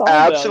 it's solid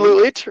value.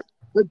 absolutely true.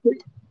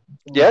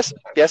 Yes,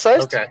 Ice.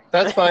 Okay,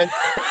 that's fine.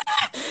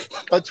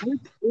 A Twix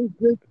It's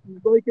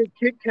just like a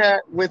Kit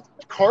Kat with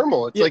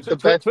caramel. It's like the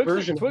best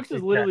version. Twix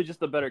is literally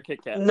just a better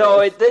Kit Kat.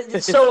 No,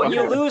 so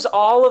you lose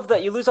all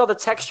the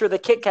texture of the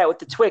Kit Kat with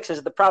the Twix.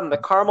 Is the problem? The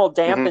caramel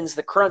dampens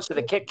the crunch of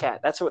the Kit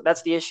Kat. That's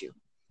the issue.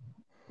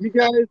 You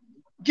guys,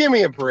 give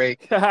me a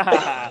break. All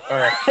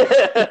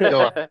right,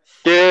 go on.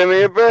 Give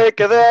me a break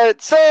of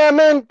that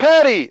salmon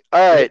patty.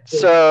 All right,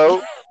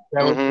 so.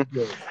 And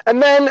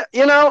then,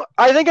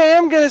 I think I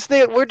am going to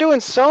say we're doing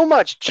so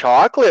much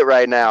chocolate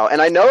right now.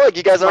 And I know like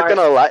you guys aren't going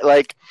to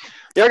like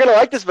you're going to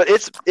like this, but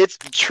it's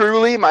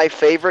truly my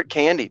favorite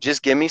candy.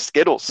 Just give me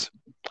Skittles.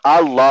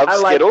 I love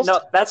Skittles.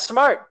 No, that's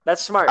smart.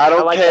 That's smart. I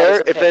don't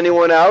care if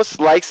anyone else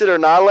likes it or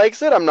not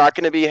likes it. I'm not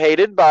going to be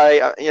hated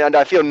by, and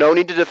I feel no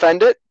need to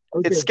defend it.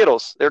 Okay. It's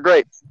Skittles. They're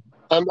great.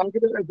 I'm not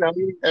going to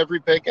evaluate every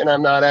pick, and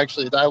I'm not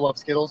actually. I love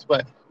Skittles,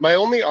 but my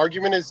only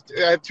argument is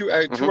I have two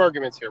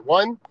arguments here.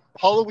 One,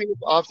 Halloween is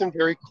often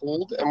very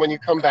cold, and when you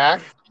come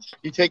back,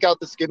 you take out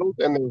the Skittles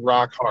and they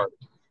rock hard.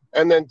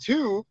 And then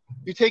two,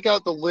 you take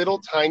out the little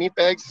tiny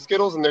bags of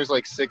Skittles, and there's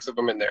like 6 of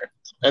them in there.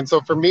 And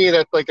so for me,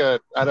 that's like I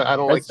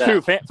don't like that.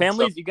 That's true.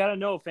 Families, you got to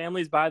know,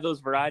 families buy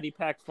those variety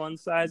pack fun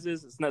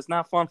sizes. It's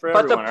not fun for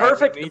everyone.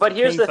 But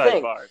here's the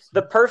thing: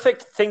 the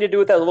perfect thing to do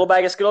with that little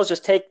bag of Skittles,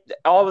 just take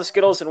all the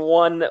Skittles in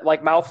one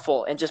like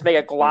mouthful and just make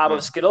a glob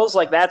of Skittles.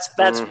 Like that's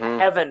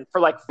heaven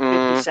for like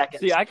 50 seconds.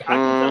 See, I can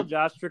tell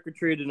Josh trick or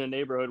treated in a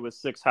neighborhood with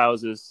 6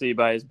 houses. See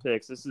by his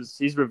picks,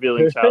 he's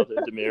revealing childhood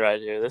to me right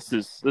here. This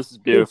is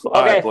beautiful.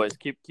 All right, boys,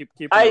 keep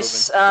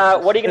Ice.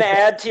 What are you going to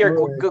add to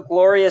your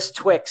glorious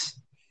Twix?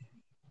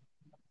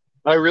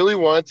 I really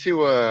want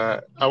to.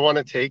 I want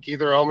to take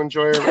either Almond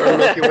Joy or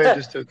Milky Way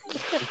just to.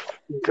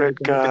 Good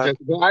God!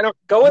 I don't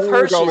go with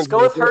Hershey's.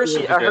 Go with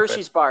Hershey. A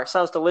Hershey's bar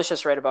sounds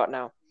delicious right about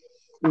now.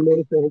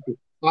 No, thank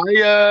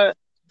you.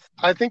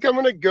 I think I'm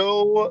gonna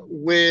go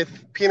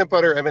with peanut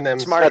butter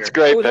M&M's. That's a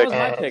great pick. That was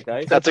my pick,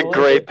 Ice. That's a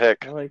great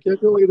pick.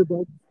 Definitely the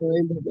best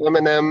kind of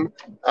M&M.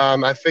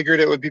 I figured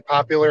it would be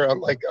popular,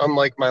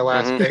 unlike my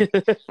last pick.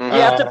 You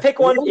have to pick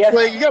one.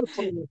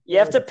 You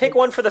have to pick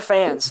one for the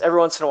fans every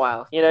once in a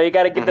while. You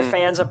got to give the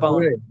fans a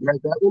bone.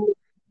 Right. That one,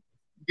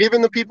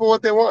 giving the people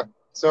what they want.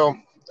 So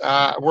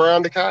we're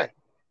on to Kai.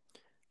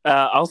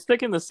 I'll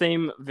stick in the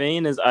same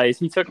vein as Ice.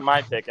 He took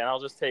my pick, and I'll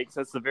just take,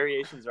 since the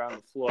variations are on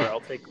the floor, I'll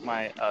take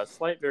my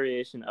slight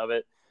variation of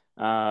it.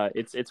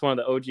 It's one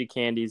of the OG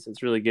candies.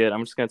 It's really good.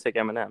 I'm just gonna take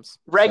M&Ms.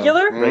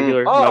 Regular? So,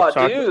 regular.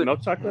 Oh,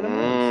 milk chocolate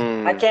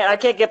M&Ms. I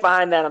can't get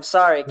behind that. I'm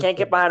sorry. Can't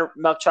get behind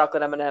milk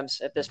chocolate M&Ms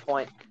at this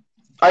point.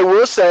 I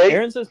will say,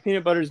 Erin says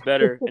peanut butter is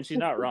better, and she's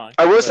not wrong.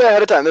 I will say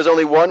ahead of time. There's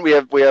only one. We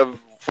have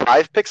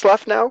 5 picks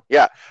left now.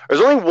 Yeah. There's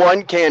only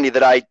one candy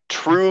that I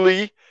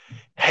truly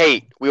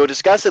hate. We will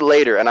discuss it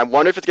later, and I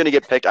wonder if it's going to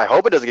get picked. I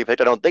hope it doesn't get picked.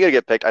 I don't think it'll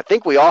get picked. I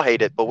think we all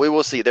hate it, but we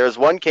will see. There's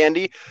one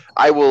candy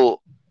I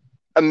will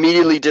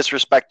immediately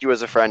disrespect you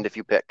as a friend if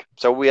you pick.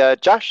 So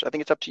Josh, I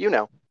think it's up to you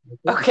now.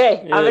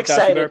 Okay, I'm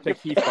excited.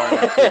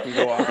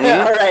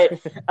 All right.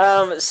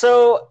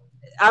 So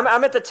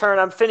I'm at the turn.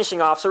 I'm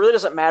finishing off, so it really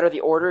doesn't matter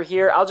the order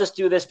here. I'll just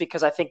do this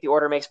because I think the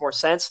order makes more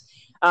sense.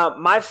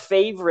 My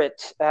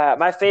favorite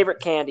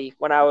candy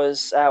when I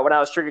was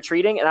trick or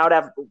treating, and I would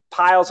have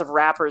piles of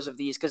wrappers of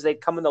these because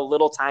they'd come in the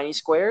little tiny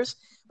squares,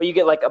 but you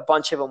get like a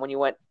bunch of them when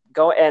you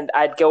go, and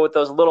I'd go with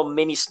those little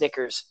mini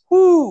Snickers.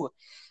 Woo!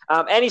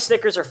 Any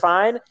Snickers are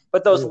fine,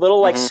 but those little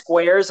like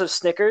squares of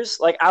Snickers,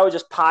 like I would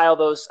just pile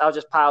those. I'll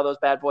just pile those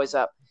bad boys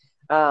up.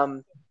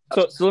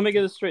 So let me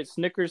get this straight.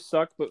 Snickers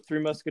suck, but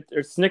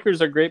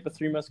Snickers are great, but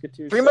Three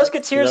Musketeers. Three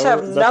Musketeers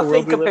have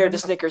nothing compared to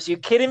Snickers. You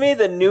kidding me?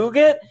 The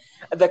nougat,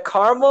 the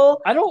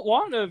caramel. I don't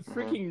want a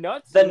freaking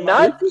nuts. The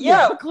nut,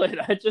 yeah. Chocolate.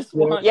 I just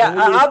want. Yeah,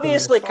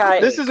 obviously, Kai.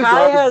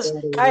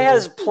 Kai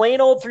has plain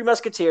old Three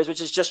Musketeers,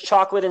 which is just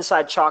chocolate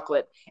inside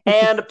chocolate,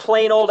 and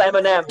plain old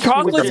M&M's,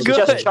 which is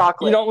just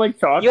chocolate. You don't like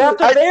chocolate? You have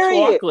to vary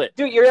it,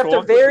 dude. You have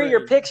to vary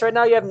your picks. Right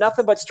now, you have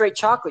nothing but straight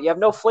chocolate. You have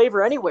no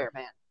flavor anywhere,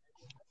 man.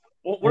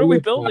 Well, what are we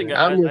building?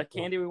 A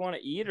candy we want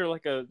to eat, or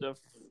like a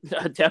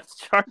depth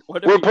chart?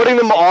 We're putting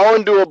them all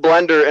into a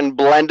blender and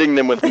blending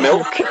them with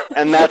milk,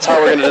 and that's how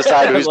we're going to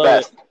decide who's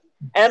best.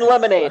 And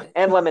lemonade.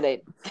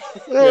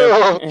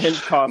 Oh,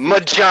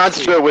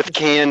 Majantra with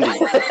candy.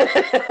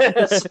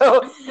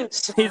 so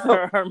these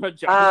are our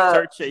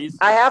Majantra chase.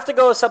 I have to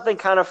go with something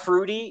kind of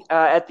fruity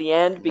at the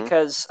end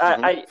because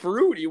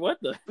fruity. What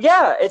the?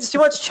 Yeah, it's too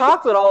much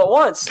chocolate all at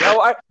once.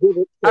 Kai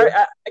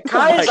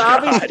has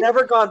obviously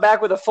never gone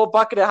back with a full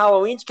bucket of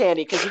Halloween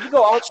candy because if you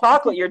go all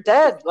chocolate, you're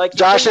dead. Like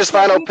Josh's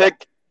final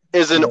pick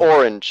is an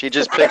orange. He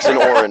just picks an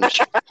orange.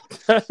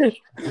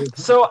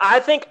 So I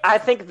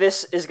think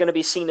this is going to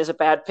be seen as a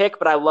bad pick,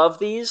 but I love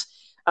these.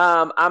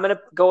 I'm going to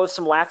go with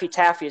some Laffy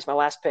Taffy as my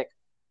last pick.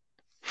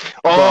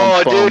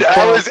 Oh, dude,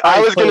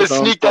 I was going to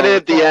sneak that in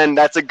at the end.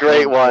 That's a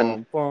great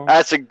one.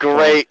 That's a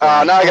great.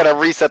 Now I got to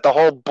reset the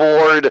whole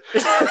board.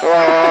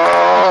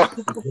 Oh.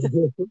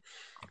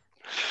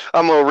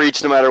 I'm going to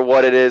reach no matter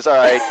what it is. All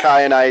right,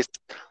 Kai and Ice,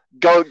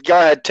 go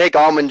ahead, take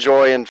Almond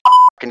Joy and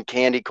fucking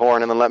candy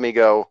corn, and then let me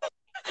go.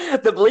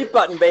 The bleep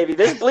button, baby.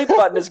 This bleep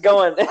button is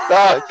going.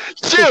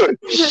 Shoot!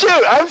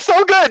 I'm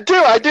so good too.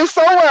 I do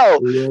so well.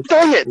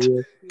 Dang it!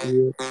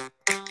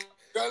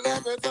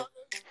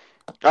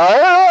 All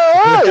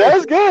right,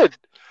 that's good.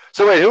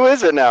 So wait, who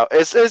is it now?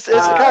 It's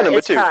Kai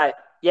number 2. Kai.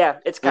 Yeah,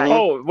 it's Kai.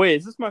 Oh wait,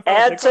 is this my final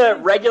Add pick to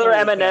already? regular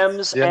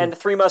M&Ms and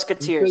Three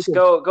Musketeers.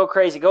 Go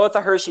crazy. Go with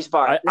the Hershey's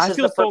bar. I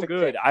feel so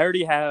good. I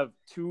already have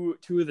two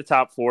of the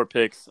top 4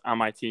 picks on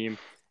my team,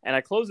 and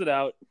I close it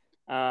out.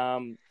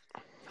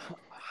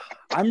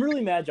 I'm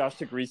really mad Josh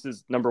took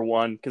Reese's number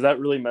 1 because that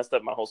really messed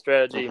up my whole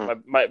strategy.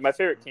 My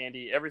favorite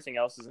candy. Everything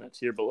else is in a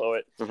tier below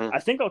it. I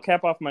think I'll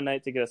cap off my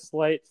night to get a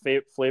slight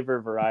flavor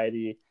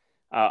variety.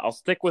 I'll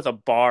stick with a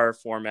bar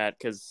format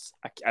because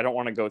I don't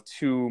want to go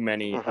too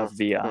many of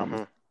the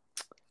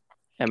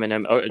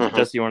M&M. Oh,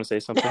 Jesse, you want to say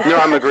something? No,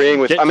 I'm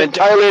agreeing with. I'm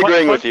entirely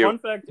agreeing with you. Fun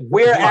fact,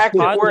 we're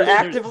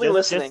actively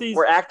listening. Jesse's,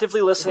 we're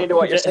actively listening to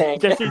what you're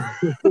saying. Jesse,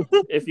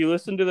 if you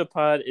listen to the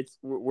pod,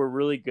 we're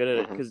really good at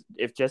it because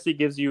if Jesse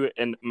gives you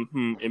an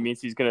it means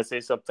he's gonna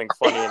say something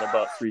funny in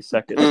about 3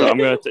 seconds. So I'm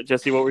gonna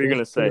Jesse, what were you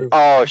gonna say?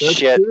 Oh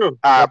shit!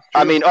 I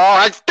didn't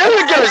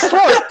get a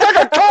slow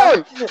second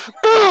time,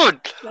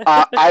 dude.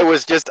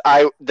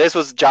 This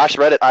was Josh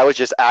Redditt. I was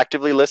just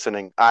actively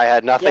listening. I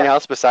had nothing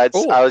else besides.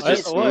 I was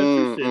just. I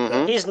appreciate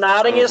that. He's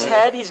nodding his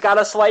head. He's got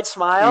a slight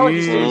smile.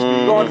 He's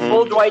going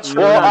full Dwight Schrute.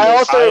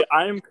 Well,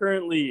 I am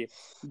currently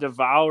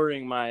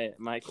devouring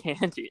my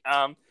candy.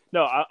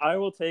 No, I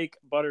will take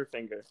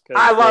Butterfinger.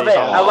 I love it.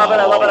 I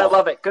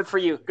love it. Good for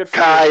you. Good for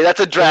Kai, you.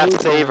 that's a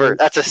draft saver.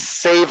 That's a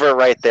saver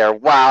right there.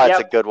 Wow, that's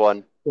a good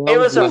one. It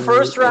was a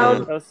first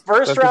round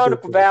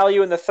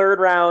value in the third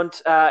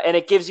round, and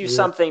it gives you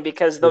something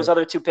because those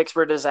other 2 picks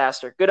were a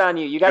disaster. Good on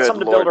you. You got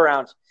something to build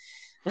around.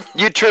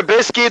 You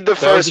Trubisky'd the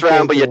first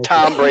round, but you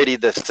Tom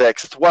Brady'd the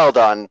 6th. Well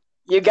done.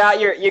 You got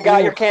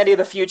your candy of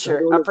the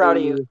future. I'm proud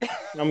of you.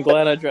 I'm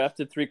glad I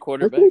drafted 3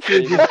 quarterbacks.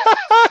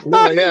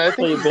 I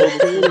think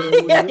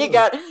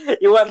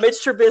you went Mitch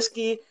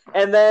Trubisky,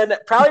 and then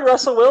probably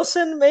Russell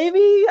Wilson,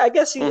 maybe. I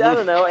guess I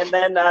don't know, and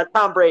then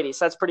Tom Brady.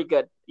 So that's pretty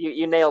good.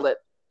 You nailed it.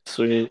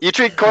 Sweet. You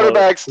treat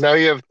quarterbacks. Now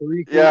you have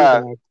 3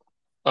 quarterbacks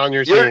on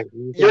your team.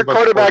 Your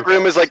quarterback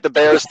room is like the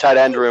Bears' tight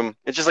end room.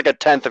 It's just like a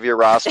 10th of your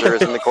roster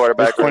is in the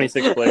quarterback room.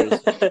 26 players.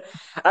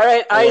 All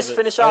right, Ice,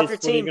 finish off your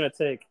team. What are you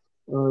gonna take?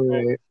 All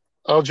right.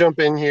 I'll jump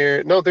in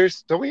here. No,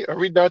 are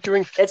we not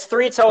doing? It's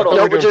 3 total.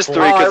 No, we're just 3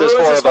 because there's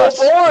 4 of us.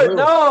 Board.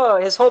 No,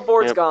 his whole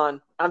board's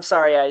gone. I'm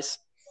sorry, Ice.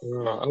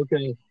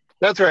 Okay.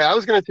 That's right. I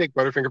was going to take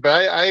Butterfinger,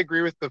 but I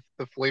agree with the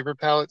flavor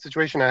palette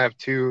situation. I have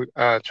 2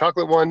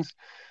 chocolate ones.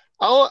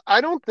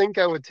 I don't think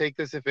I would take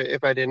this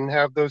if I didn't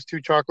have those 2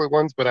 chocolate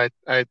ones, but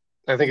I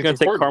think it's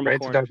important, right?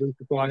 To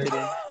diversify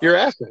your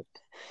assets.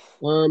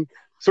 So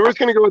we're just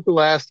going to go with the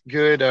last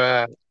good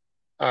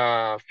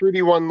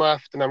fruity one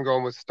left, and I'm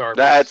going with Starburst.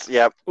 That's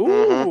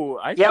Ooh,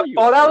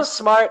 that was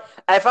smart.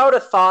 If I would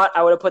have thought,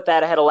 I would have put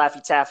that ahead of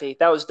Laffy Taffy.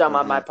 That was dumb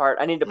on my part.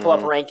 I need to pull up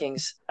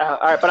rankings. All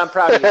right, but I'm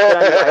proud of you. Good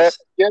on you guys.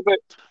 Yeah, but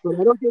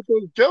I don't get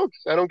those jokes.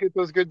 I don't get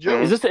those good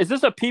jokes. Is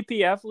this a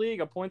PPF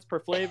league, a points per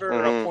flavor,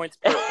 or a points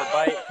per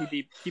bite,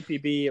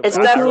 PPB? It's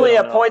definitely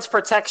a points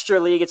per texture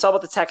league. It's all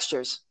about the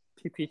textures.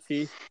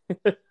 PPT.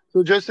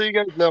 So just so you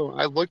guys know,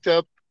 I looked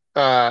up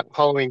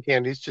Halloween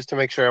candies just to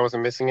make sure I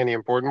wasn't missing any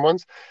important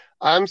ones.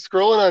 I'm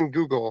scrolling on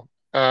Google,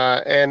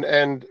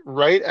 and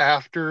right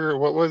after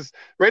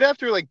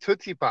like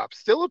Tootsie Pop,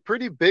 still a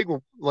pretty big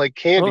like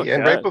candy,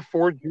 and right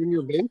before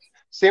Junior Mint,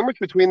 sandwich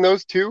between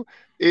those 2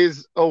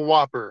 is a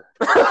Whopper.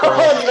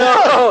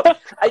 Oh no!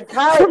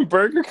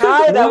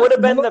 Kai, that would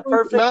have been the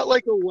perfect. Not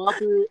like a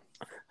Whopper.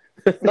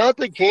 Not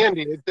the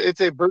candy.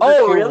 It's a Burger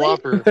King really?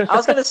 Whopper. I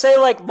was gonna say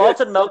like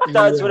Malted Milk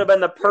Duds would have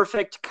been the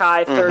perfect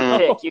Kai third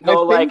pick. You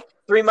go like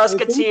Three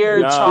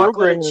Musketeer,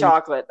 chocolate, and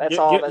chocolate. That's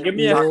all. Give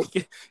me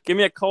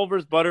a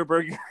Culver's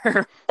Butterburger.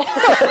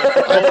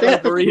 I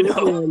think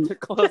burrito to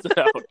close it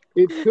out.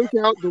 It took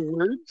out the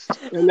words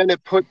and then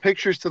it put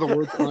pictures to the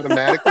words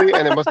automatically,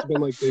 and it must have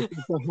been like this.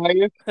 It's the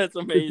highest. That's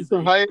amazing. It's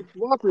the highest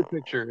Whopper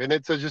picture, and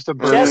it's just a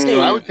burger. Jesse,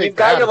 so I would take you've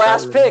got your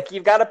last pick.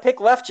 You've got a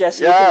pick left,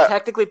 Jesse. You can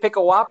technically pick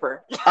a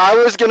Whopper. I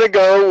was gonna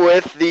go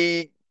with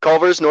the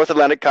Culver's North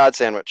Atlantic Cod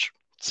Sandwich.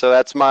 So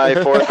that's my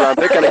 4th round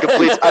pick, and it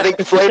completes. I think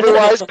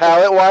flavor-wise,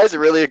 palate-wise, it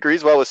really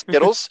agrees well with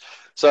Skittles.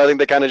 So I think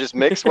they kind of just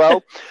mix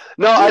well.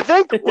 No, I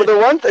think the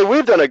one thing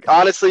we've done,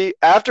 honestly,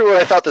 after what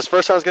I thought this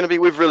first round was going to be,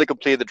 we've really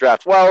completed the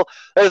draft well.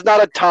 There's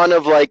not a ton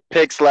of like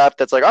picks left.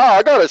 That's like,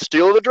 I got to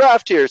steal the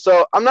draft here.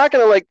 So I'm not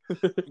going to like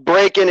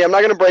break any. I'm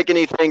not going to break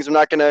any things. I'm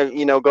not going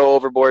to go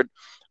overboard.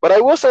 But I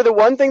will say the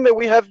one thing that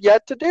we have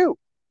yet to do.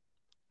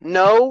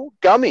 No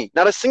gummy.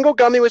 Not a single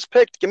gummy was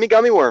picked. Give me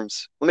gummy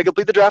worms. Let me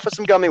complete the draft with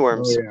some gummy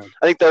worms.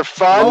 I think they're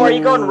fun. Are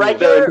you going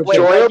regular? Wait,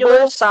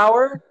 regular,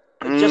 sour?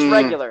 Just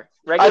regular?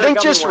 Regular I think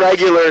gummy just worms.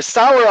 regular.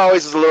 Sour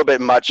always is a little bit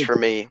much for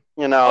me.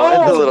 You know,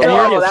 Oh, it's a little. And you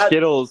already no, have that-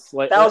 Skittles. that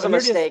was a you already have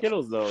mistake.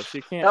 Skittles though, so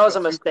you can't. That was a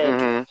go too mistake.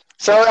 Mhm.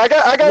 So I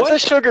got the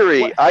What?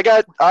 sugary. What?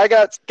 I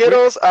got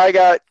Skittles. I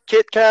got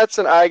Kit Kats,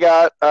 and I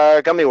got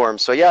gummy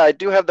worms. So yeah, I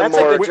do have the That's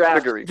a more good draft.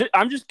 sugary.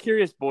 I'm just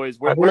curious, boys. I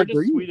Where would does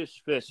agree.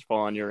 Swedish Fish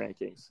fall on your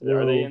rankings?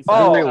 Are they No.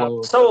 inside Oh,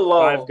 the top so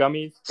low. 5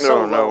 gummies?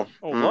 So Oh, no. low.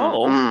 Oh,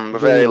 low.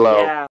 Very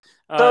low. Yeah.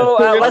 So,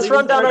 I'll let's leave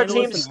run it down for our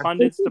analysts teams. and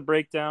pundits to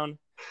break down.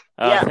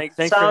 Yeah, Thanks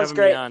for sounds having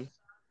great. me on.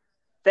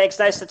 Thanks.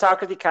 Nice to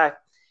talk with you, Kai.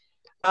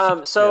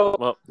 Yeah,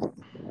 well,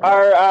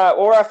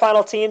 our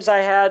final teams. I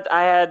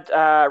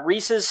had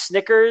Reese's,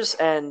 Snickers,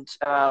 and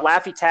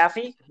Laffy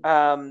Taffy.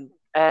 And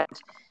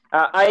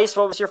Ice.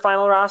 What was your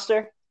final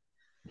roster?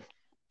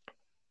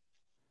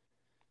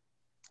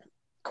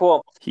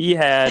 Cool. he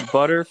had he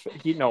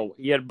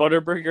had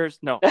Butterburgers.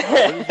 No, what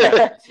did you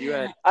have? You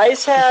had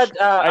Ice had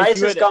Ice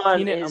you is had gone.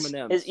 peanut His-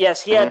 M&Ms. his-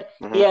 yes, he had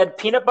Mhm. he had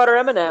peanut butter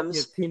M and he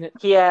M's. had peanut.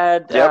 He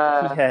had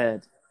Yep. He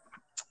had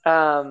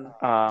Yeah,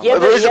 Was he it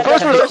had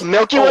first that was first-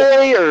 Milky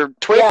Way or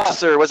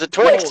Twix or was it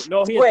Twix?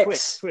 No, he had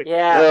Twix.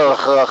 Yeah.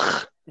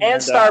 Ugh.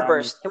 And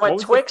Starburst. He what went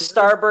was the Twix,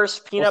 flavor?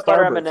 Starburst, peanut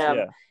butter M and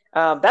Starburst,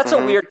 M. That's a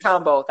Mhm. weird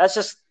combo. That's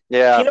just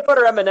Yeah. peanut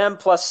butter M&M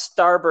plus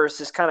Starburst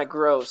is kind of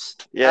gross.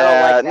 Yeah. I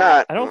don't like that.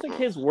 Not. I don't think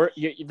his work.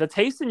 The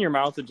taste in your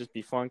mouth would just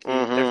be funky.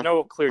 Mhm. There's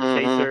no clear Mhm.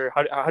 chaser.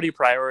 How do you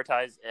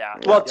prioritize? Yeah.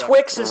 Well, yeah.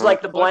 Twix is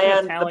like the Twix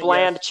has bland,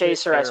 talent, yes,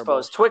 chaser, I terrible.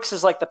 suppose. Twix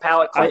is like the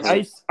palate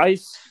cleanser.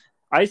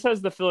 Ice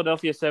has the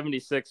Philadelphia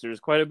 76ers.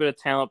 Quite a bit of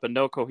talent, but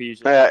no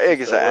cohesion. Yeah,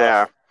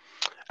 exactly.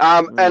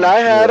 And I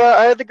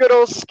had the good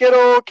old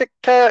Skittle Kit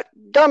Kat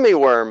gummy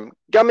worm,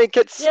 gummy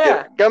kit,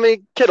 Yeah.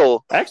 gummy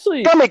kittle,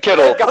 Actually, gummy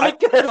kittle. Gummy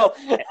Kittle.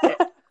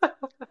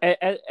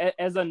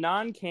 as a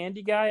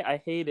non-candy guy, I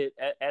hate it.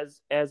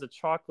 As a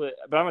chocolate,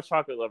 but I'm a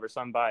chocolate lover,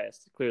 so I'm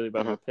biased clearly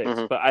by my picks.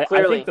 mhm. But I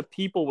Clearly. think the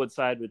people would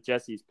side with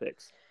Jesse's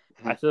picks.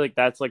 I feel like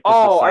that's like. The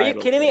Oh, are you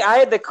societal kidding me? pick. I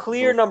had the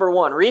clear number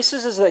one.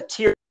 Reese's is a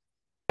tier,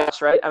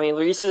 right? I mean,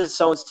 Reese's is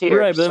someone's tier.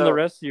 Right, but then so- the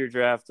rest of your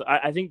draft,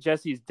 I think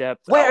Jesse's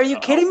depth. Wait, are you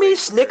kidding me?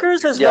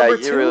 Snickers is Yeah, number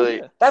you two?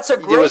 really- That's a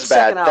It great was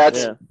bad. second album.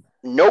 That's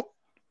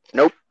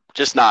nope,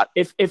 just not.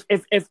 If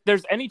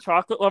there's any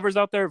chocolate lovers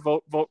out there,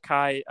 vote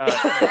Kai. We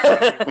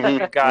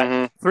Mhm, got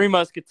mhm, 3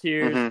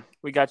 Musketeers. mhm.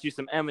 We got you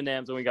some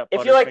M&Ms, and we got.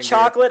 If you like Butterfinger.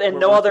 chocolate and We're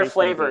no other tasting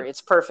flavor, good.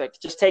 it's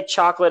perfect. Just take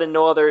chocolate and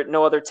no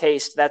other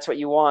taste. That's what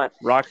you want.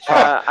 rock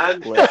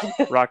I'm-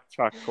 chocolate, rock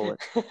chocolate.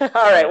 All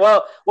right.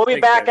 Well, we'll be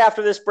Thanks, back guys.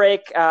 after this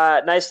break.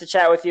 Nice to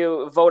chat with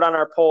you. Vote on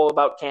our poll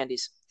about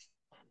candies.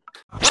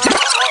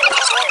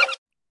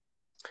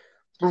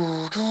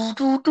 Dum, dum,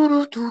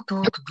 dum, dum,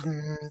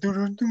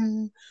 dum,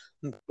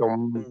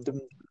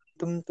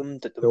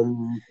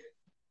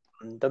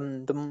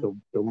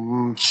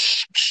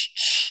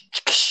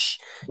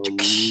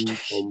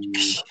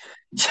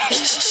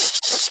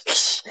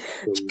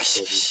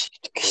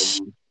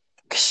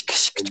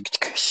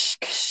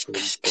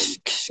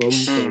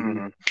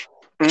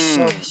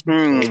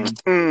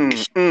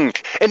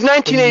 In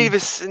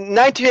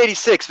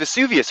 1986,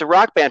 Vesuvius, a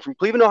rock band from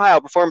Cleveland,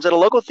 Ohio, performs at a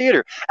local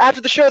theater.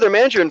 After the show, their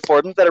manager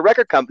informed them that a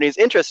record company is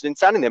interested in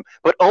signing them,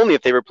 but only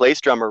if they replace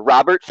drummer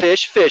Robert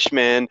Fish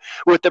Fishman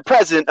with the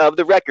president of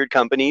the record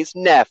company's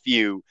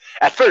nephew.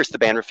 At first, the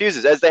band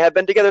refuses, as they have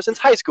been together since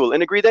high school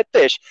and agree that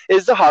Fish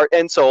is the heart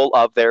and soul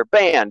of their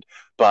band.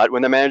 But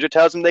when the manager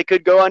tells them they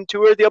could go on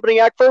tour as the opening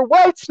act for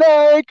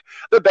Whitesnake,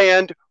 the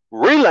band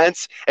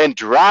relents and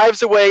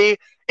drives away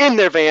in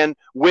their van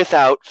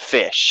without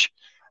Fish.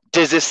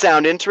 Does this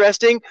sound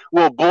interesting?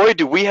 Well, boy,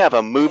 do we have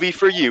a movie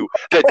for you.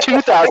 The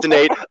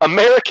 2008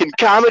 American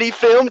comedy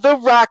film, The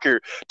Rocker,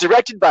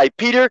 directed by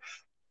Peter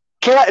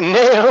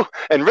Cataneo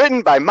and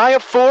written by Maya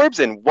Forbes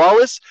and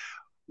Wallace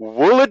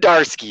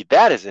Wolodarski.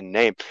 That is a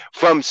name.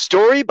 From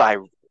story by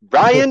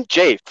Ryan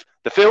Jaffe.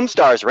 The film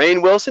stars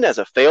Rainn Wilson as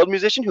a failed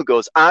musician who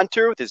goes on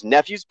tour with his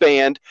nephew's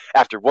band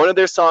after one of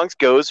their songs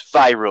goes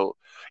viral.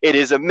 It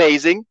is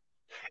amazing.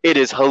 It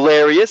is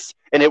hilarious,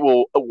 and it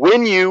will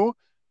win you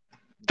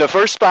the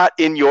first spot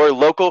in your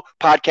local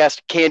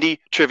podcast candy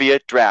trivia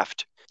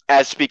draft,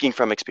 as speaking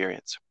from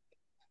experience.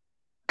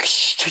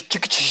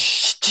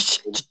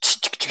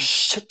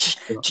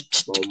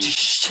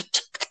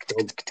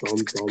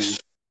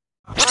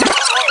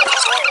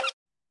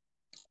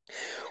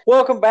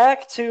 Welcome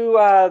back to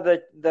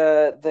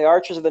the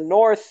Archers of the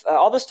North.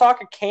 All this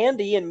talk of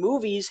candy and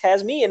movies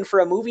has me in for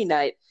a movie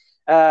night.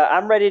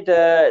 I'm ready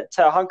to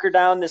hunker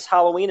down this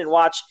Halloween and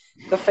watch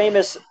the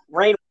famous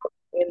Rainn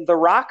in The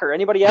Rocker.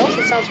 Anybody else?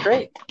 It sounds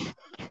great.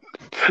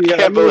 Yeah,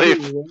 Can't I'm gonna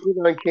believe- be loaded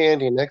on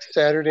candy next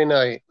Saturday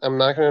night. I'm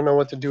not going to know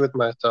what to do with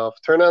myself.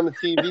 Turn on the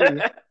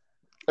TV,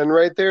 and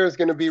right there is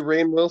going to be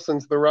Rainn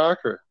Wilson's The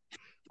Rocker.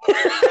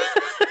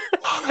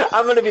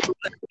 I'm going to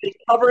be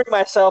covering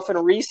myself in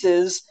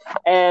Reese's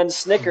and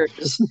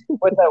Snickers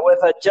with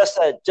a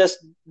just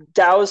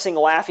dousing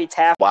Laffy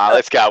Taffy. Wow,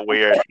 this got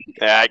weird.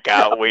 That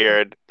got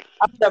weird.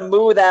 I'm going to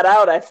moo that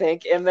out, I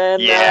think, and then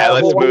Yeah,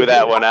 let's we'll- move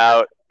that one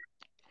out.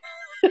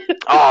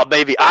 Oh,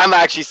 baby, I'm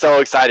actually so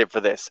excited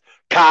for this.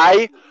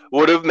 Kai,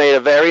 would have made a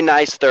very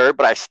nice third,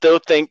 but I still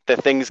think the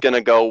thing's going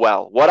to go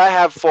well. What I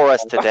have for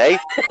us today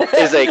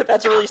is a...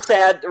 That's a really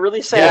sad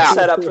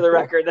setup for the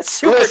record. That's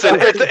super Listen,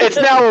 dark. it's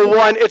now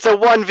it's a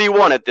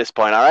 1v1 at this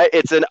point, all right?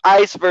 It's an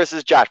Ice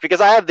versus Josh,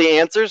 because I have the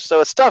answers, so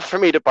it's tough for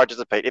me to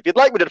participate. If you'd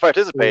like me to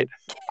participate,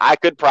 I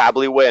could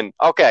probably win.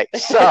 Okay,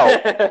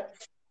 so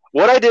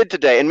what I did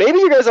today, and maybe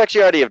you guys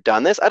actually already have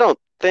done this, I don't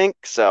think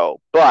so,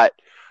 but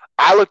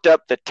I looked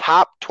up the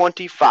top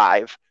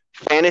 25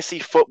 fantasy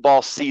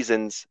football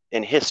seasons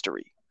in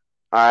history.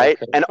 All right.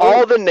 Okay. And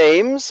all the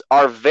names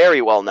are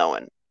very well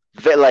known.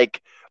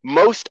 Like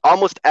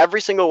almost every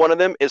single one of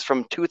them is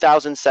from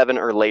 2007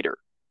 or later.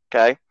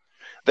 Okay.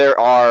 There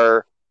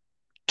are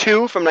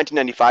 2 from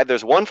 1995.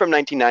 There's 1 from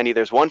 1990.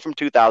 There's 1 from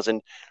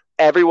 2000.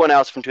 Everyone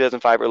else from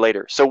 2005 or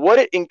later. So what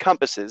it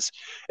encompasses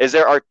is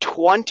there are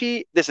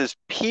 20. This is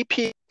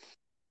PP.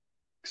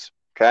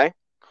 Okay.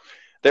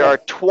 There are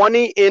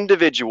 20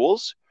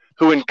 individuals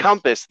who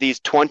encompass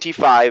these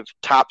 25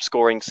 top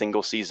scoring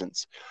single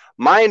seasons.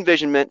 My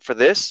envisionment for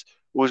this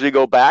was we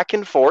go back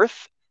and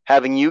forth,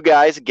 having you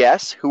guys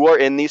guess who are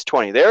in these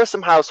 20. There are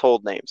some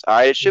household names. All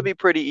right, it should be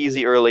pretty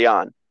easy early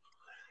on.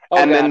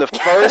 Then the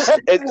first,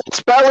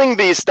 spelling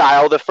bee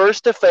style, the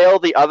first to fail,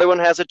 the other one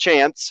has a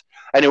chance,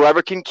 and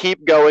whoever can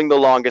keep going the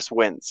longest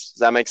wins.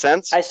 Does that make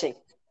sense? I see.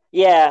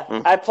 Yeah,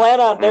 I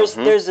plan on there's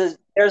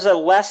a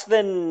less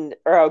than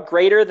or a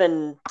greater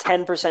than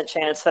 10%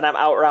 chance that I'm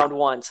out round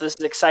 1. So this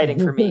is exciting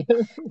for me.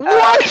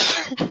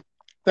 What?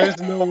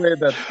 There's no way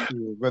that's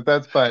true, but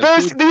that's fine.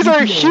 These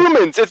are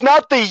humans. It's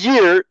not the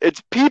year.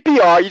 It's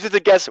PPR. You just have to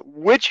guess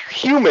which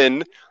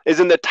human is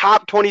in the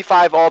top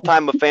 25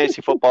 all-time of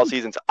fantasy football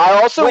seasons.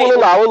 I also will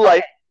allow a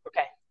life.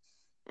 Okay.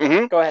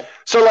 Mm-hmm. Go ahead.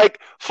 So,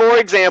 like, for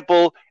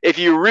example, if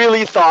you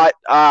really thought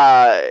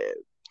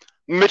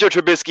Mitchell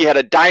Trubisky had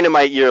a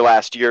dynamite year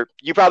last year,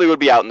 you probably would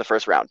be out in the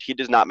first round. He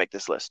does not make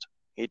this list.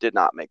 He did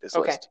not make this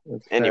list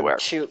anywhere.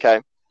 Shoot. Okay.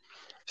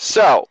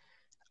 So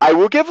I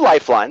will give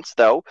lifelines,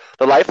 though.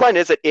 The lifeline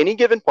is at any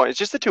given point, it's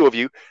just the two of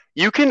you.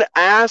 You can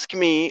ask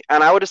me,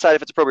 and I will decide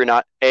if it's appropriate or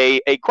not,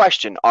 a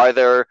question. Are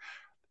there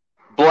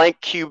blank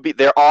QB?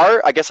 There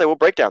are, I guess I will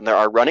break down. There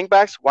are running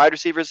backs, wide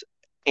receivers,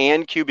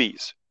 and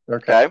QBs.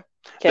 Okay.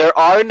 There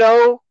are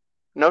no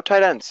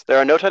tight ends. There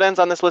are no tight ends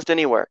on this list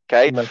anywhere.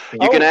 Okay.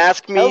 You can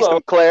ask me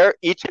some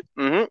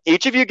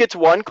each of you gets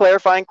one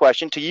clarifying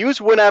question to use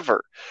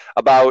whenever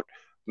about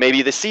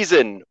maybe the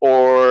season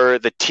or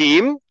the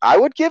team. I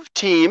would give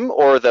team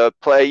or the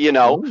play,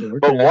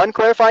 but one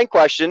clarifying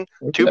question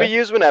to be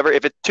used whenever.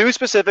 If it's too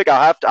specific,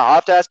 I'll have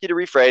to ask you to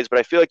rephrase, but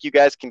I feel like you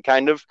guys can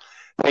kind of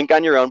think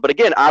on your own. But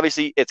again,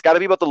 obviously it's got to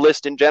be about the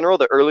list in general.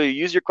 The earlier you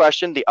use your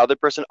question, the other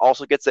person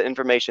also gets the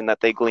information that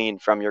they glean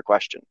from your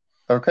question.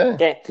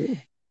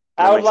 Okay.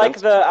 I would like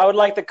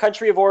the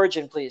country of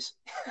origin, please.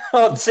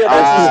 That's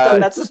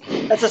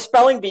a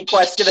spelling bee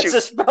question. It's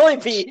a spelling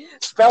bee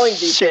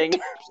thing.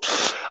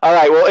 All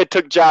right. Well, it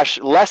took Josh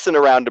less than a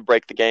round to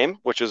break the game,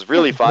 which was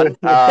really fun.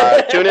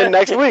 Tune in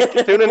next week.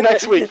 Tune in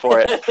next week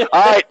for it.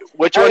 All right.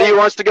 Which one of you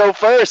wants to go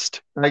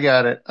first? I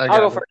got it. I'll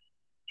go first.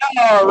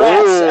 Oh,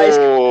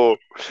 rats.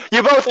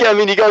 You both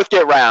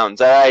get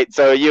rounds. All right.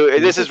 So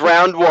this is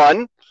round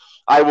 1.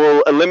 I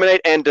will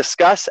eliminate and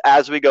discuss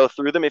as we go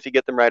through them if you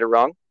get them right or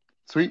wrong.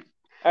 Sweet.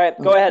 All right,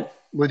 go ahead.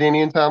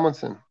 LaDainian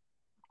Tomlinson.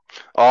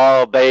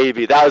 Oh,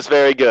 baby. That was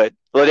very good.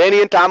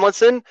 LaDainian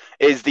Tomlinson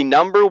is the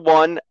number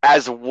 1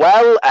 as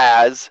well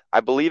as, I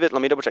believe it,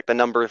 let me double check, the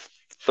number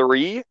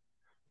 3.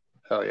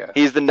 Hell yeah.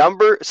 He's the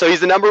number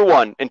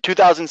 1 in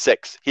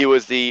 2006. He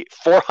was the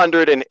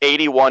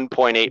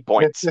 481.8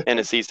 points in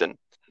a season.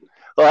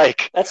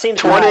 That seems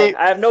 20. High.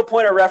 I have no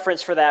point of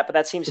reference for that, but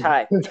that seems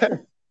high.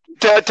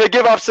 To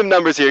give off some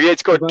numbers here, he had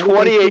scored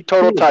 28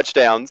 total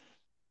touchdowns.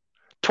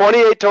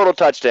 28 total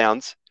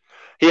touchdowns.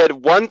 He had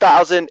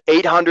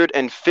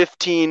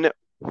 1,815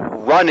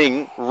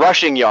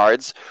 rushing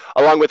yards,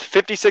 along with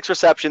 56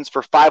 receptions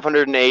for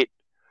 508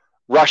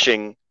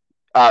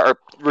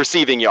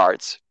 receiving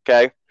yards.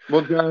 Okay.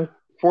 Well, John,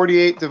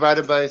 48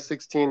 divided by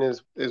 16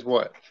 is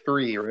what?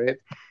 3, right?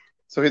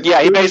 So he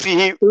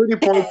basically 30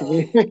 points a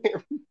game.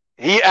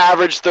 He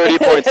averaged 30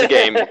 points a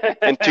game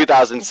in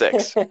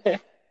 2006.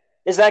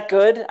 Is that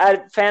good?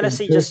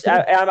 Fantasy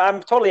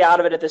I'm totally out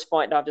of it at this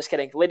point. No, I'm just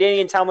kidding.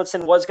 LaDainian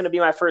Tomlinson was going to be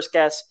my first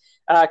guess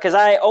because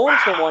I owned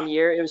him one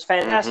year. It was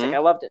fantastic. I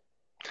loved it.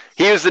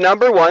 He was the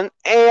number 1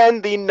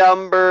 and the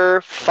number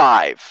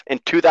 5.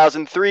 In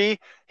 2003,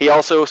 he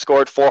also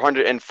scored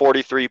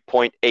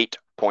 443.8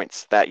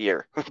 points that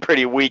year.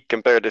 Pretty weak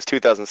compared to his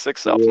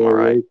 2006 self, am I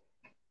right?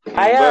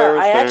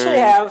 I actually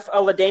have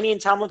a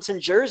LaDainian Tomlinson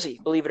jersey,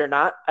 believe it or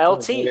not.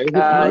 LT.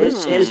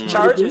 His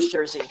Chargers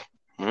jersey.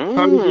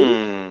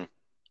 Did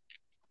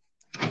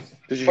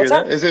you hear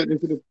that? Is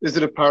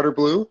it a powder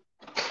blue?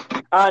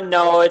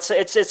 No, it's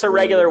a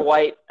regular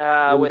white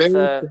with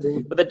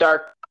a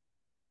dark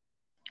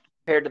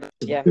compared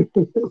to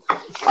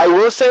I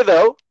will say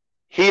though,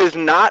 he is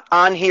not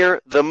on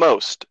here the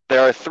most.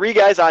 There are 3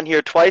 guys on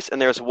here twice, and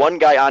there's 1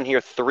 guy on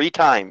here 3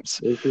 times.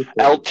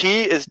 LT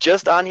is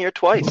just on here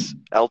twice.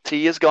 LT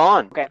is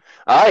gone. Okay.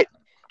 All right.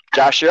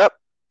 Josh, you're up.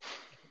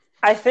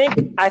 I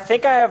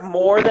think I have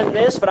more than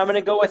this, but I'm going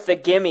to go with the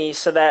gimme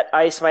so that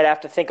Ice might have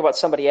to think about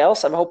somebody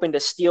else. I'm hoping to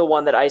steal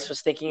one that Ice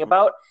was thinking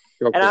about,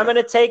 and I'm going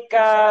to take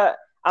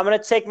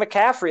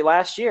McCaffrey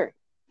last year.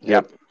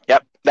 Yep.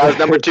 That was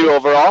number 2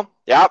 overall.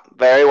 Yep,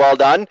 very well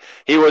done.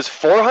 He was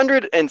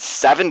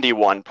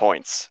 471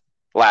 points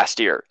last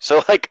year,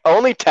 so like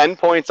only 10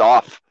 points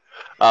off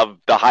of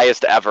the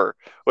highest ever,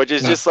 which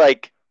is just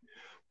like,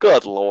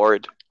 good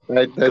Lord.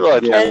 And for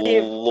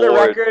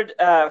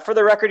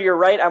the record, you're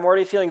right. I'm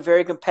already feeling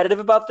very competitive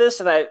about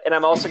this, and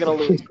I'm also going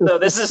to lose. So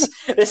this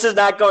is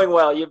not going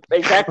well. You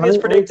exactly as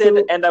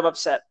predicted, and I'm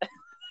upset.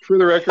 For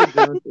the record,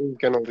 Josh is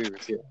going to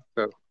lose. Yeah.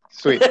 So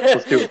sweet.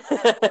 Let's do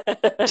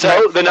it.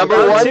 So the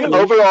number 1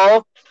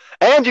 overall,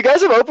 and you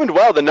guys have opened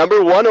well. The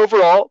number 1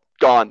 overall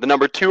gone. The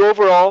number 2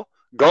 overall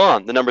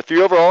gone. The number 3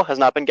 overall has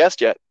not been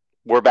guessed yet.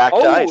 We're back to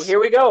Ice. Oh, here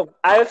we go.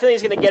 I have a feeling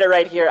he's going to get it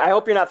right here. I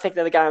hope you're not thinking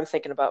of the guy I'm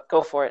thinking about.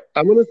 Go for it.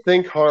 I'm going to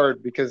think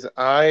hard because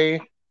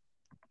And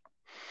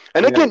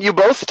again, you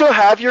both still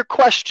have your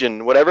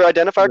question, whatever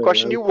identifier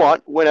question you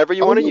want, whenever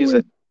you want to use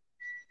it.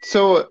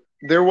 So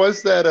there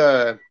was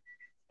that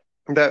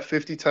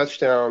 50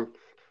 touchdown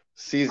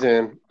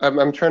season.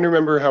 I'm trying to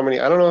remember how many.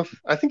 I don't know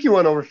I think he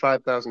went over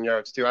 5,000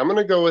 yards too. I'm going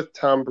to go with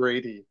Tom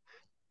Brady.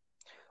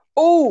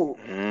 Oh,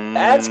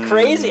 that's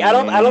crazy. I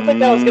don't think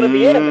that was going to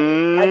be it.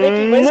 I think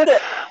he missed it.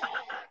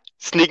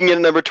 Sneaking in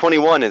at number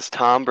 21 is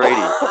Tom Brady.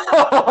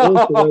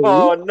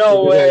 Oh,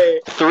 no way.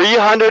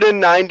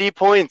 390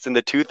 points in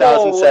the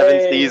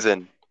 2007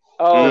 season.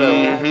 Oh,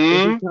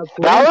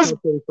 that was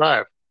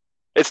 25.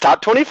 It's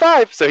top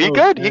 25, so he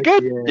good.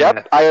 Yeah.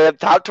 Yep, I have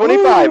top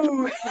 25.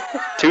 Ooh.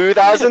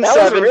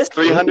 2007,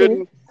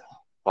 300.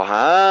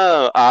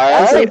 Wow. All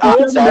right.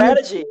 That's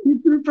strategy. He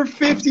threw for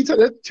 50.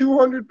 That's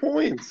 200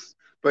 points.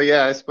 But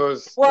yeah, I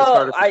suppose.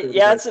 Well, it's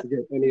harder to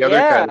get any other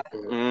kind of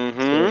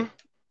Mm-hmm.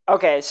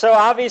 Okay, so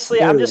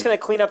obviously I'm just going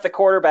to clean up the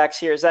quarterbacks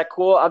here. Is that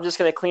cool? I'm just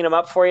going to clean them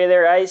up for you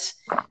there, Ice.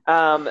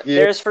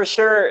 There's for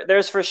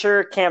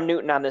sure Cam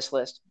Newton on this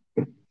list.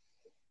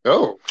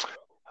 Oh.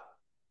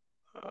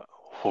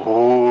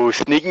 Ooh,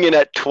 sneaking in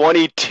at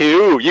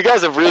 22. You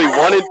guys have really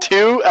 1 and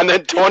 2, and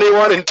then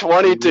 21 and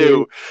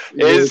 22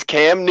 is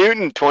Cam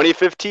Newton,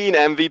 2015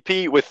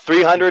 MVP with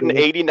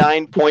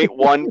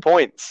 389.1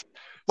 points.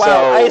 Wow,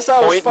 so, I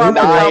saw I was far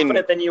more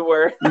confident than you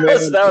were.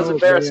 That was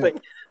embarrassing.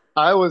 Man.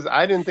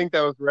 I didn't think that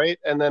was right,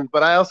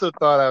 but I also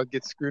thought I would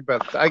get screwed by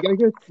I guess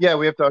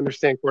we have to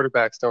understand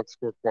quarterbacks don't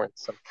score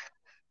points. So.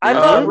 I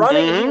thought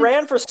running, he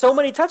ran for so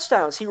many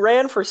touchdowns.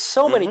 Right.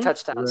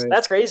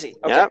 That's crazy.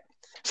 Okay. Yeah.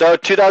 So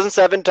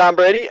 2007 Tom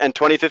Brady and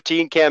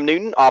 2015 Cam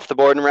Newton off the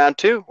board in round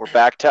 2. We're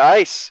back to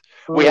Ice.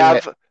 We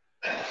have,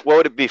 what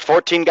would it be,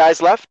 14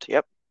 guys left?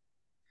 Yep.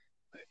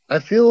 I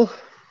feel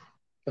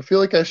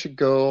like I should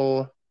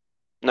go.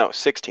 No,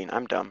 16.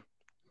 I'm dumb.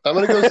 I'm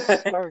going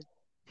to go.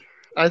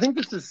 I think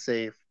this is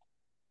safe.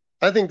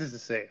 I am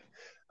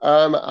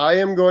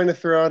going to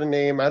throw out a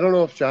name. I don't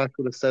know if Josh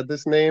would have said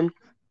this name,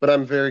 but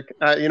I'm very,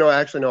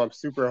 actually, no, I'm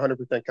super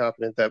 100%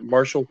 confident that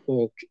Marshall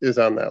Faulk is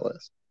on that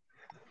list.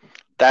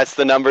 That's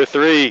the number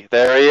 3.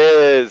 There he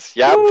is.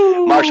 Yep.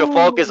 Woo! Marshall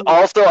Faulk is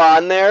also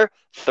on there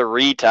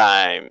 3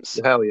 times.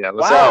 Hell yeah.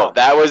 Wow. So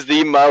that was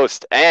the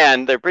most.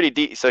 And they're pretty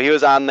deep. So he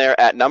was on there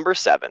at number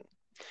 7.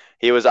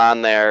 He was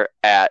on there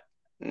at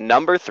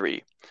number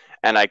 3.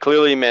 And I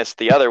clearly missed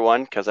the other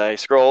one because I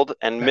scrolled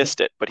and missed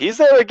it. But he's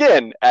there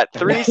again at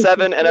 3,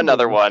 7, and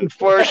another one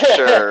for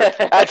sure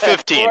at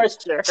 15. For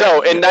sure.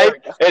 So in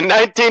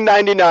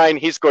 1999,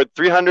 he scored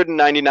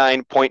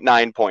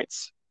 399.9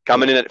 points,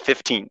 coming in at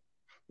 15.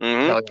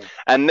 Mm-hmm.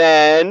 And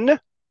then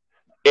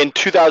in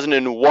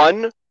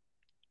 2001,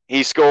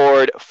 he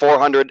scored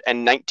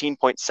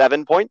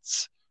 419.7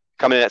 points,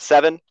 coming in at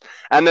 7.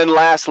 And then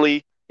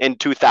lastly, in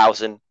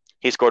 2000,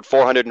 he scored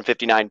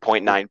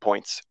 459.9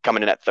 points,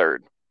 coming in at 3rd.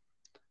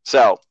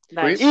 So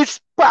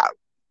he's, I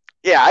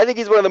think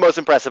he's one of the most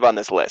impressive on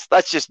this list.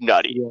 That's just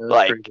nutty.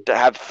 Yeah, to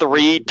have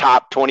 3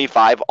 top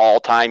 25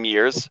 all-time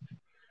years.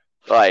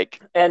 I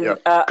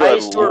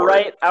used to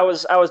right. I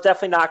was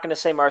definitely not going to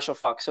say Marshall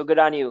Faulk. So good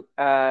on you.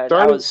 I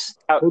was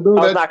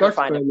not going to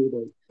find it.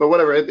 But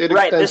whatever. It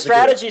right. The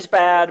strategy's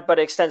bad, but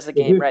it extends the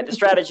game. Right. The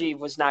strategy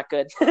was not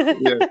good.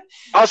 Yeah.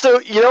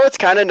 Also, it's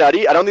kind of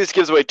nutty. I don't think this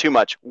gives away too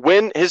much.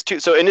 In his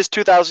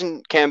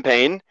 2000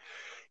 campaign,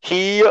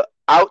 he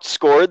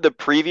outscored the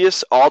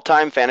previous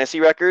all-time fantasy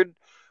record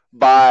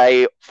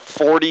by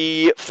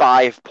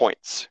 45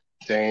 points.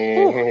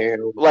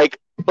 Damn. Like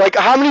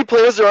how many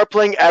players there are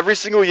playing every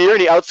single year,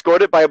 and he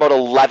outscored it by about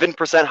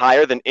 11%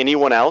 higher than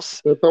anyone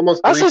else? That's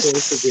almost That's just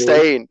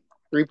insane.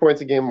 3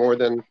 points a game more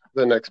than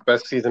the next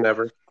best season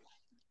ever.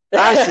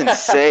 That's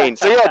insane.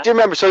 So yeah, do you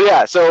remember?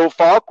 So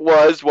Faulk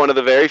was one of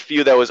the very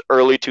few that was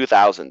early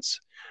 2000s.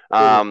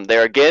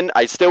 There again,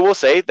 I still will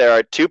say there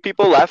are 2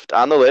 people left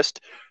on the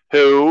list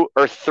who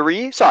are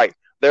 3. Sorry,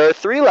 there are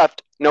 3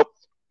 left. Nope,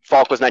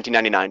 Faulk was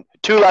 1999.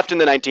 2 left in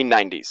the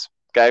 1990s.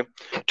 Okay,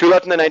 2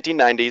 left in the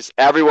 1990s.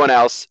 Everyone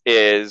else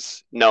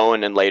is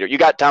known and later. You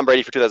got Tom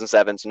Brady for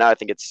 2007, so now I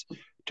think it's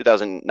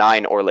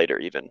 2009 or later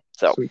even.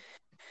 So Sweet.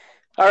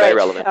 All very right.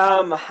 relevant.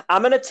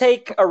 I'm going to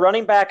take a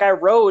running back I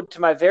rode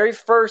to my very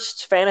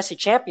first fantasy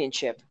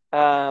championship,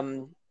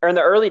 or in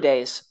the early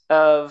days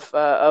of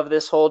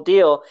this whole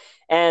deal.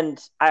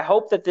 And I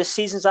hope that this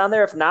season's on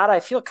there. If not, I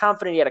feel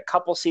confident he had a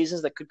couple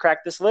seasons that could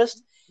crack this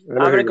list. I'm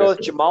going to go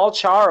with Jamal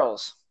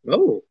Charles.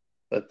 Oh,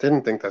 I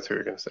didn't think that's who you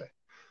were going to say.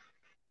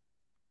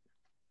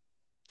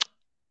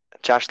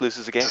 Josh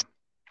loses again.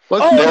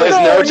 There is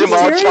no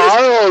Jamal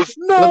Charles.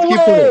 No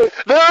way.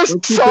 There are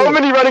so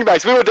many running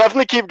backs. We will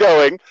definitely keep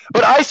going.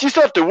 But Ice, you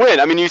still have to win.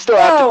 I mean, you still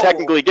have to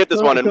technically get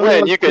this one and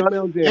win. You could.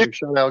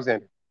 Sean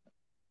Alexander.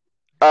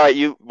 All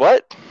right,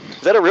 what?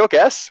 Is that a real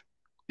guess?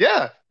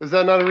 Yeah. Is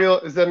that not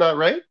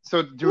right?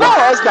 So No,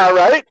 that's not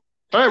right.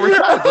 All right, we're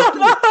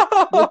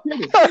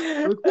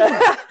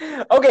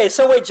tied. Okay,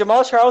 so wait,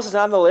 Jamal Charles is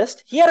on the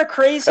list. He had a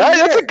crazy year.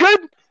 That's a good.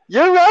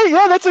 You're right.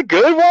 Yeah, that's a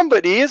good one,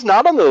 but he is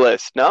not on the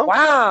list. No.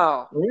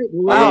 Wow.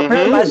 Wow. I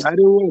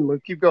didn't win.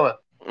 Let's keep going.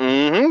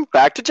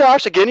 Back to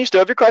Josh again. You still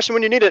have your question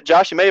when you need it.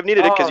 Josh, you may have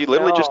needed it because you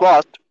literally just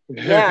lost.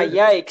 Yeah,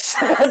 yikes.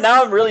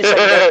 Now I'm really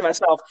second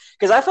myself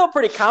because I felt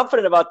pretty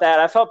confident about that.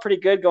 I felt pretty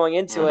good going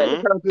into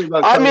it.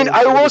 I mean,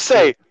 I will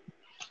say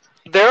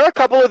there are a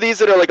couple of these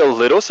that are like a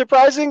little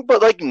surprising,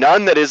 but like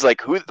none that is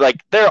like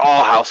they're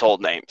all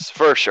household names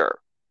for sure.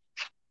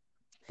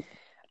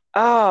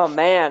 Oh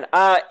man,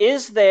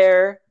 is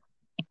there?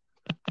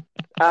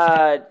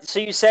 So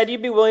you said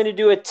you'd be willing to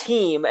do a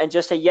team and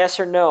just a yes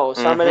or no.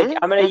 So I'm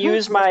gonna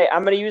use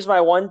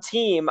my one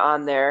team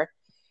on there.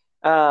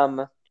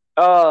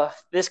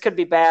 This could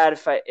be bad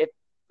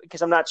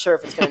because I'm not sure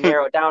if it's gonna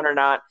narrow it down or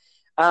not.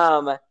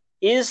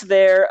 Is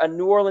there a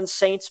New Orleans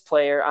Saints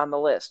player on the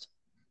list?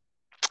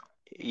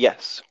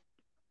 Yes.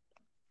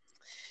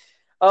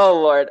 Oh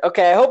Lord.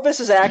 Okay, I hope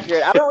this is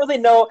accurate. I don't really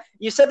know.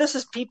 You said this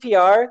is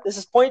PPR. This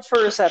is points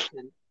per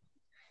reception.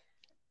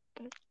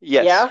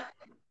 Yes. Yeah.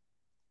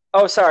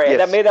 Oh, sorry.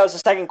 Yes. Maybe that was the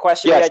second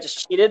question. Yes. Maybe I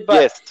just cheated. But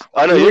yes.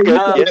 Oh no, you're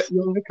good. Yes.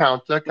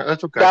 Count.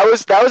 That's okay.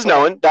 That was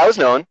known. That was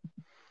known.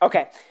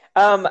 Okay.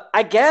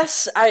 I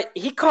guess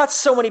he caught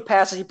so many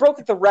passes. He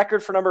broke the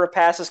record for number of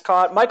passes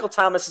caught. Michael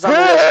Thomas is on the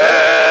list.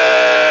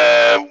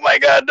 Oh my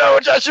God, no,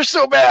 Josh, you're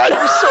so bad.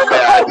 You're so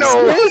bad.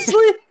 No.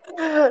 Seriously?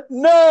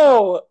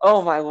 No.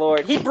 Oh my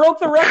Lord. He broke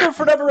the record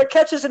for number of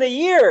catches in a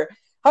year.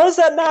 How does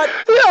that not?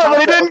 Yeah,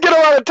 but he didn't get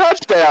a lot of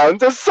touchdowns.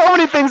 There's so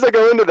many things that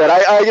go into that.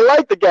 I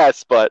like the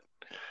guess, but.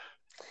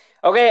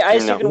 Okay,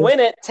 Ice, you can win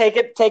it. Take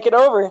it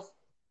over.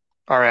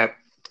 All right.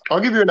 I'll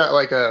give you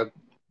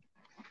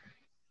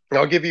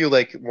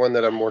one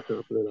that I'm more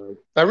confident on.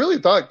 I really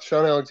thought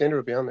Sean Alexander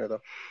would be on there,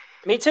 though.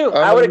 Me too.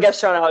 I would have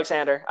guessed Sean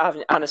Alexander,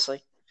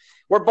 honestly.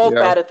 We're both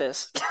bad at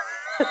this.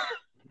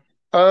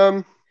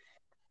 I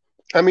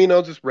mean,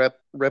 I'll just rep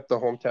the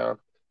hometown.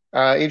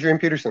 Adrian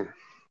Peterson.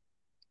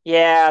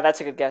 Yeah,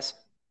 that's a good guess.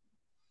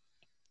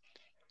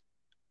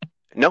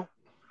 No.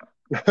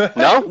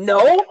 No?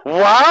 No?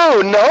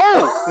 Wow,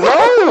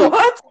 no.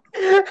 What?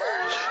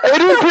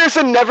 Adrian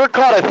Peterson never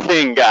caught a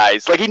thing,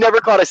 guys. Like, he never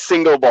caught a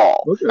single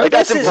ball. Okay. Like,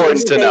 that's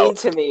important to know.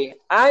 To me.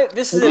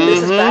 This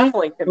is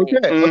baffling to me.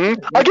 Okay.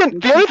 Again,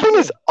 the other thing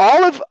is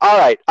all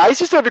right, I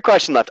just have your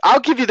question left. I'll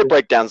give you the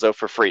breakdowns, though,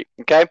 for free,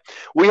 okay?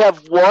 We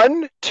have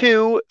 1,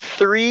 2,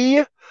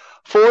 3,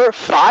 4,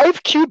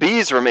 5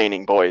 QBs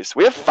remaining, boys.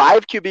 We have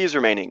 5 QBs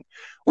remaining.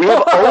 We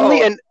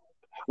have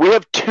we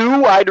have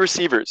 2 wide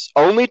receivers.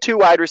 Only 2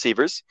 wide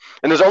receivers.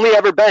 And there's only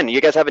ever been,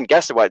 you guys haven't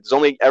guessed it, there's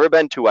only ever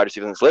been 2 wide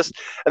receivers on this list.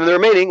 And the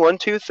remaining 1,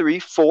 2, 3,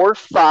 4,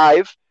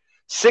 5,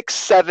 6,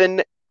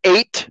 7,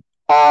 8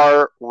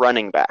 are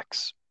running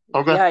backs.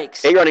 Okay.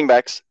 Yikes. 8 running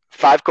backs,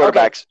 5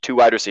 quarterbacks, 2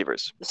 wide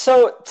receivers.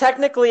 So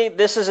technically,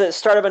 this is a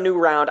start of a new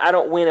round. I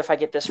don't win if I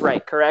get this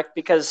right, correct?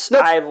 Because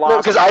I lost. No,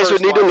 because Ice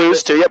would need to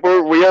lose too. Yep,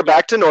 we are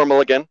back to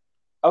normal again.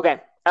 Okay.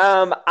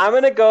 I'm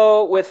going to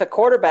go with a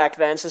quarterback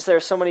then, since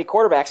there's so many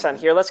quarterbacks on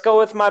here. Let's go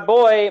with my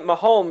boy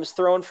Mahomes,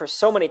 thrown for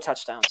so many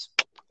touchdowns.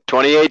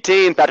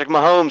 2018, Patrick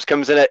Mahomes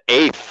comes in at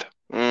 8th.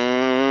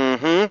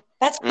 Mm-hmm.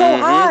 That's so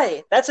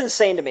high. That's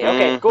insane to me.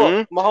 Okay,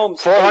 cool. Mahomes.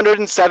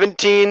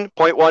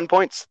 417.1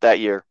 points that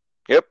year.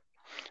 Yep.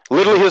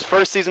 Literally his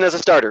first season as a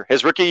starter.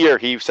 His rookie year,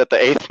 he set the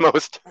 8th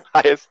most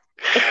highest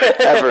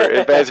ever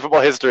in fantasy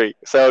football history.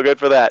 So good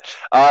for that.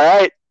 All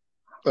right.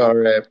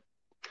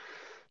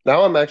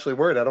 Now I'm actually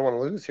worried. I don't want to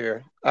lose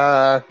here.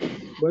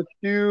 Let's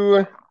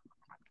do.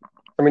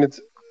 I mean,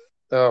 it's.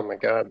 Oh my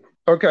God.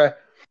 Okay.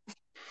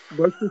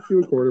 Let's just do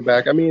a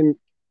quarterback. I mean,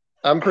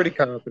 I'm pretty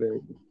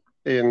confident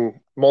in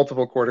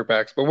multiple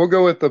quarterbacks, but we'll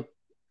go with the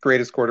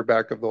greatest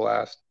quarterback of the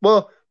last.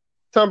 Well,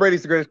 Tom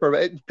Brady's the greatest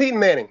quarterback. Peyton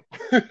Manning.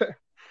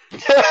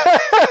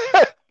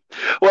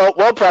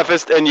 well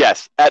prefaced, and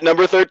yes, at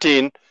number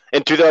 13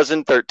 in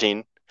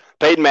 2013,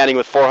 Peyton Manning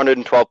with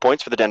 412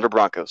 points for the Denver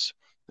Broncos.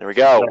 There we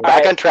go.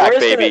 Back on track,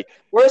 baby.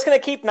 We're just going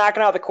to keep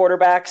knocking out the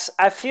quarterbacks.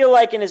 I feel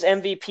like in his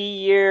MVP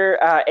year,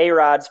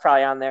 A-Rod's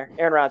probably on there.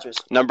 Aaron Rodgers.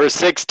 Number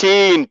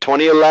 16,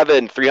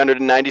 2011,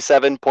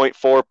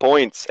 397.4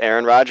 points.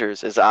 Aaron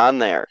Rodgers is on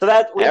there.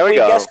 So we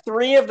guessed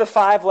 3 of the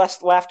 5 last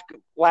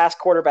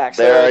quarterbacks.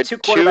 There are 2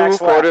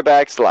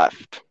 quarterbacks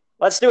left.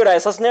 Let's do it,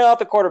 Ice. Let's nail out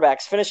the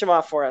quarterbacks. Finish them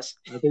off for us.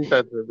 I think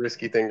that's a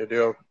risky thing to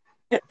do.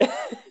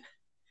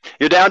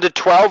 You're down to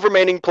 12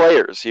 remaining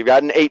players. You've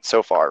gotten 8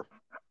 so far.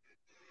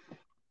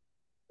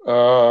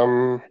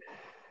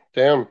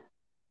 Damn.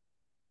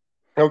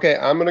 Okay,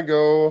 I'm gonna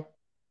go.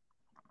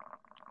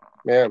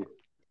 Man,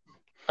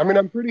 I mean,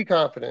 I'm pretty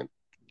confident.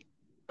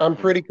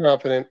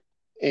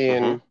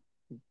 In.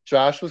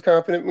 Josh was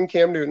confident in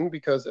Cam Newton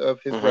because of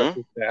his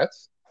record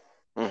stats.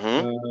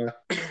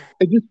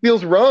 It just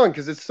feels wrong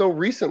because it's so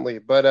recently.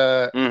 But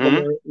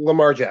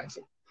Lamar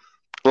Jackson.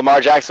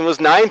 Lamar Jackson was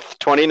 9th,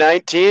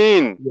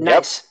 2019.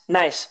 Nice.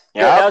 Yep.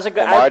 Yeah, that was a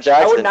good.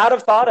 I would not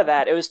have thought of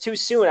that. It was too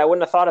soon. I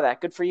wouldn't have thought of that.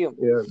 Good for you.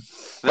 Yeah.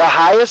 The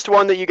highest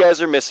one that you guys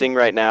are missing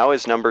right now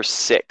is number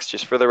 6,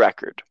 just for the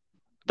record.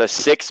 The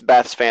 6th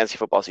best fantasy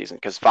football season,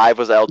 because 5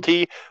 was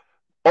LT.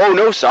 Oh,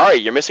 no, sorry.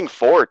 You're missing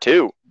 4,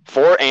 too.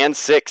 4 and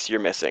 6 you're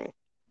missing.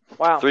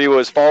 Wow. 3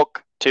 was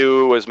Falk,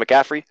 2 was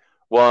McCaffrey,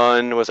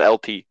 1 was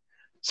LT.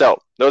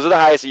 So those are the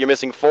highest. You're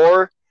missing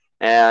 4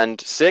 and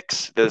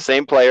 6. They're the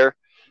same player.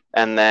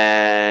 And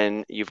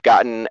then you've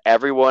gotten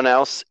everyone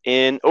else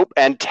in. Oh,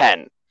 and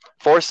 10.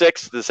 4,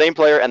 6, the same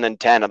player, and then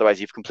 10. Otherwise,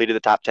 you've completed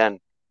the top 10.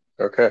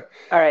 Okay.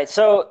 All right.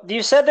 So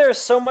you said there are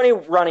so many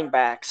running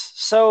backs.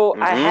 So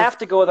I have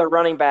to go with a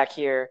running back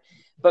here.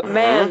 But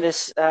man,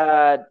 this.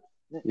 Yeah,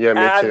 me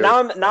too.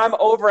 Now I'm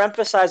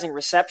overemphasizing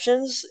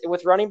receptions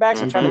with running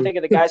backs. I'm trying to think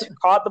of the guys who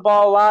caught the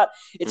ball a lot.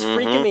 It's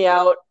freaking me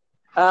out.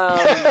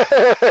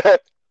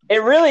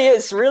 It really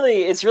is.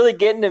 It's really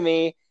getting to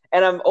me,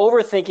 and I'm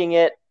overthinking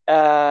it.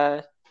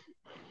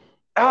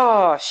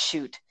 Oh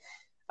shoot.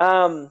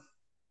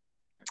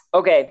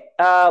 Okay.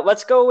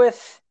 Let's go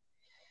with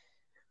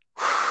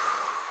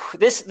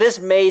this. This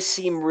may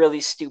seem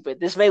really stupid.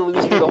 This may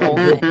lose me the whole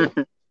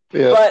thing.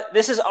 Yeah. But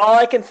this is all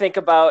I can think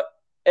about.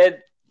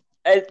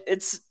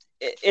 It's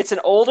an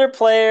older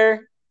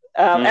player.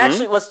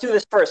 Actually, let's do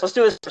this first.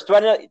 Do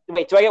I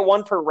get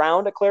 1 per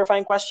round? A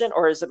clarifying question,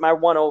 or is it my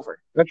 1 over?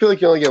 I feel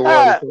like you only get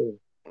 1.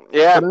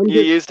 Yeah,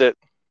 you used it.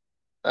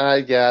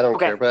 Yeah, I don't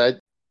care, but.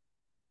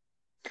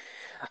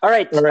 All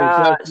right. So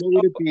what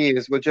would it be?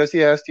 Is what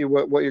Jesse asked you.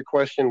 What your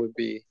question would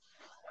be?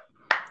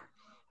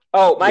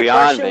 Oh, my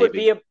question would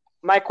be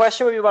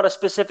about a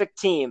specific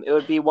team. It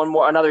would be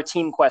another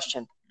team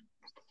question.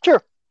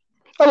 Sure,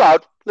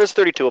 allowed. There's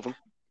 32 of them.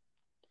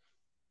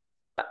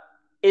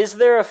 Is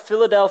there a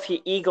Philadelphia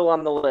Eagle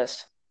on the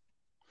list?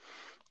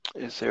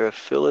 Is there a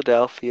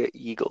Philadelphia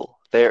Eagle?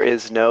 There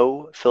is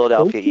no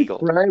Philadelphia Eagle.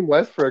 Brian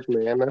Westbrook,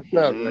 man, that's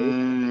not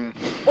right.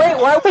 Wait,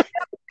 why?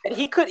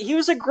 He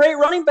was a great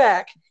running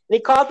back. And he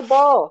caught the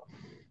ball.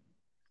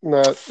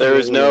 No, there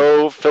is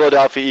no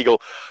Philadelphia Eagle.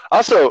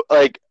 Also,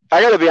 I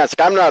gotta be honest,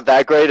 I'm not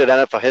that great at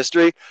NFL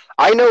history.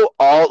 I know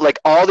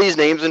all these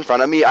names in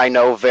front of me. I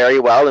know very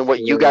well, and what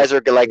you guys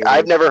are like.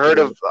 I've never heard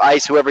of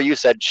Ice. Whoever you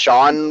said,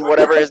 Sean,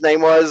 whatever his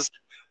name was,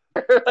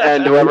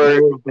 and whoever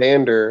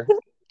Vander.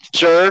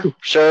 Sure.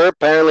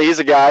 Apparently he's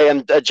a guy,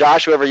 and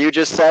Josh, whoever you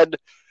just said,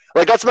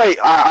 that's my.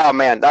 Oh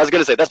man, I was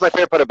gonna say that's my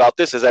favorite part about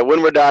this is that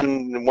when we're done,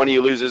 and one of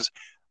you loses,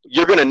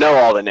 you're gonna know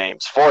all the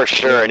names for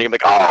sure, and you're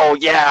like, oh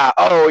yeah,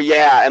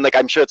 and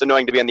I'm sure it's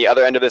annoying to be on the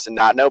other end of this and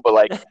not know,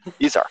 but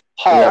these are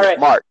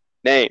hallmark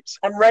names.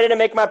 I'm ready to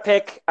make my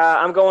pick.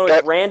 I'm going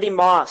with Randy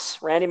Moss.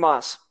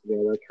 Yeah,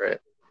 that's right.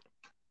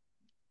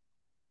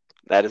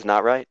 That is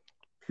not right.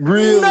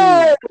 Really?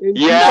 No!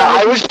 Yeah,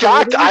 I was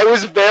shocked. I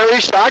was very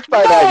shocked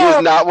by that. He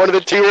is not one of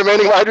the 2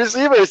 remaining wide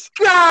receivers.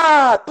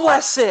 God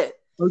bless it.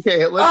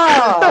 Okay,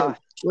 let's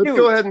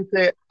go ahead and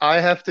say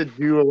I have to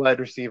do a wide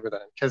receiver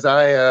then, because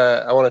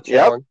I want to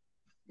challenge.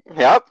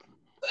 Yep.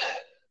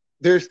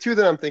 There's 2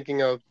 that I'm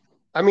thinking of.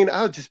 I mean,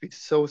 I would just be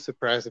so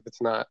surprised if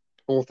it's not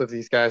both of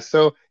these guys.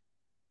 So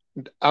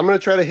I'm going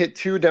to try to hit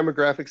 2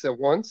 demographics at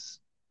once.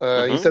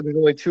 You said there's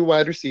only 2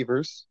 wide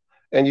receivers,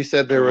 and you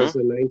said there was a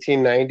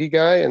 1990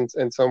 guy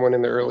and someone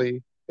in the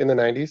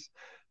 90s.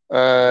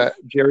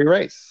 Jerry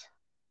Rice.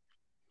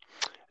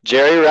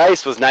 Jerry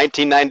Rice was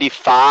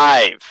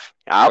 1995.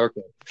 Yep.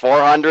 Okay.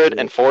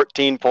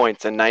 414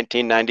 points in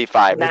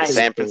 1995 with the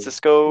San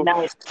Francisco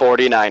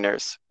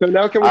 49ers. So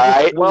now can we? All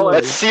right,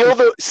 let's seal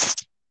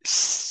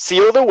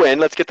the win.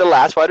 Let's get the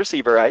last wide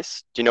receiver,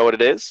 Ice. Do you know what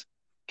it is?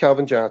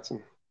 Calvin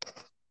Johnson.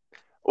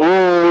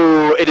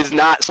 Ooh, it is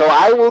not. So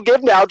I will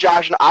give now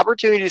Josh an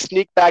opportunity to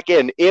sneak back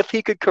in if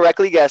he could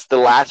correctly guess the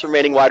last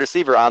remaining wide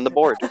receiver on the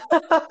board.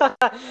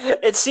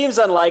 It seems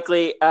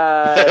unlikely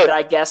that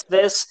I guessed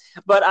this,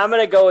 but I'm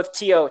going to go with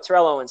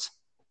Terrell Owens.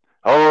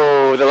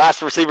 Oh, the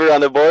last receiver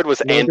on the board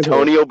was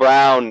Antonio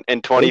Brown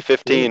in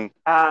 2015.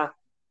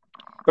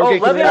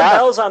 Le'Veon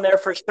Bell's on there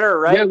for sure,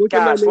 right? Yeah,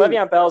 Gosh,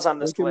 Le'Veon Bell's on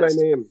this list. Look at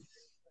my name.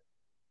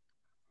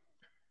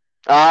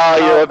 Oh,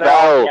 you're a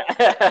Bell.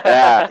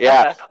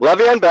 Yeah.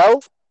 Le'Veon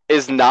Bell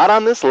is not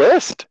on this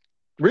list.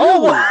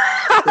 Really?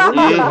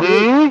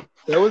 Oh,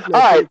 That was All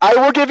right, I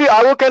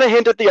will kind of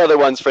hint at the other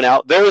ones for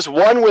now. There's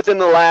one within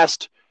the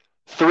last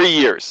 3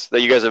 years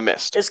that you guys have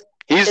missed. Is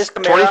He's Kamara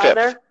on 25th.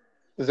 there?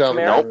 Is that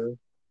Kamara?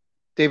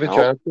 David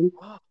Nope.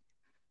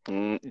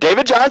 Johnson?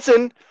 David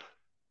Johnson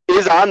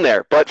is on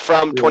there, but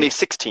from Yeah.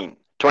 2016.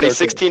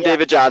 2016 Okay.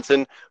 David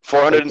Johnson,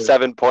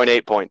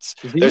 407.8 points.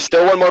 Is he- There's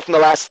still one more from the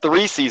last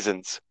 3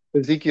 seasons.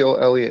 Ezekiel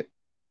Elliott.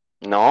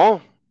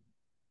 No.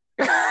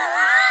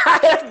 I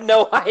have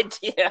no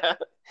idea.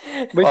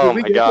 Wait, Oh did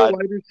we my get God. the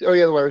wide receiver? Oh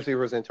yeah, the wide receiver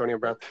was Antonio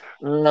Brown.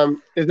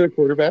 Is it a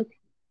quarterback?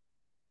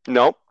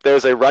 Nope.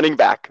 There's a running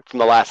back from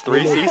the last 3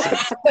 Oh.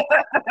 seasons.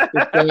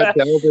 It's not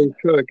Dalvin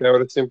Cook, I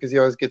would assume, because he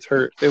always gets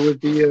hurt. It would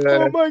be.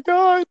 Oh my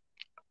God.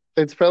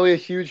 It's probably a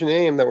huge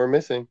name that we're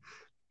missing.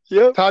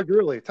 Yep. Todd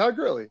Gurley. Todd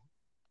Gurley.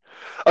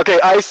 Okay,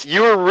 Ice,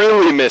 you're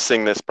really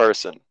missing this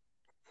person.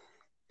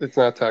 It's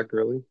not Todd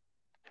Gurley.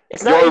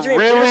 It's not You're Adrian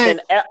really-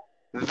 Peterson.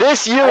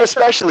 This year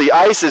especially,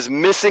 Ice is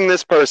missing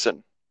this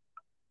person.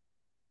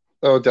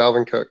 Oh,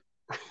 Dalvin Cook.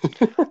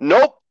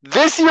 Nope.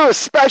 This year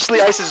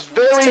especially, Ice is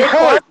very Saquon?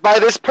 hurt by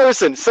this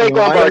person, Saquon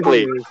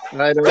Barkley.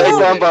 I don't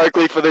Saquon know.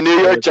 Barkley for the New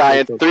York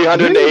Giants,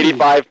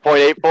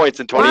 385.8 points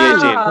in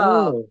 2018.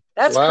 Wow.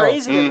 That's Wow.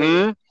 crazy. to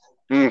me.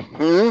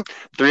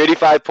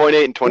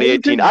 385.8 in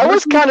 2018. I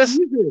was kind of,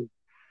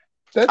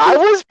 I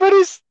was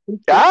pretty,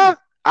 yeah,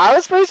 I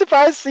was pretty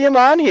surprised to see him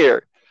on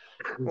here.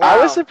 I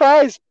was Wow.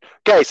 surprised.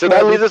 Okay, so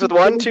that leaves us with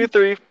 1, 2,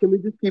 3. Can we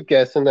just keep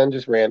guessing then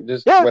just rant?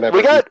 Just Yeah, whatever.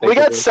 we got you think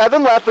of it.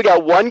 7 left. We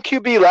got 1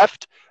 QB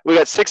left. We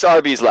got 6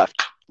 RBs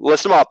left.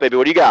 List them off, baby.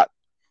 What do you got?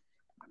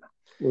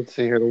 Let's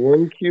see here. The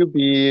one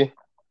QB.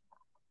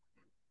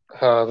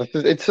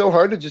 It's so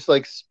hard to just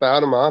like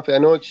spout them off. I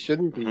know it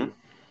shouldn't be,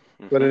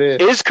 but it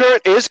is.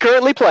 Is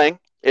currently playing.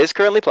 Is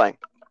currently playing.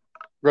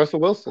 Russell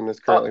Wilson is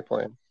currently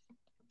playing.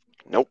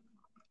 Nope.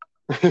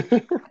 Then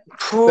it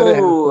has to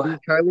Ooh. be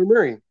Kyler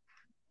Murray.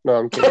 No,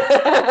 I'm kidding.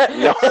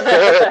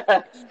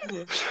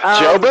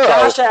 Joe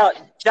Burrow.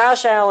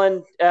 Josh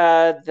Allen,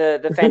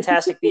 the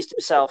fantastic beast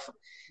himself.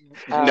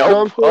 Nope.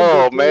 No, I'm saying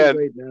Oh, Big Ben man.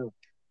 Right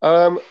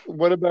now.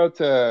 What about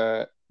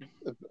I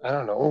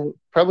don't know.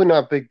 Probably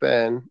not Big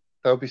Ben.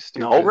 That would be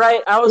stupid. No.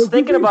 Right, I was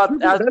thinking about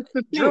That's the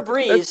thing. Drew That's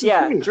Brees. the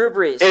Yeah, thing. Drew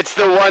Brees. It's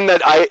the one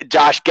that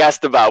Josh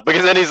guessed about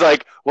because then he's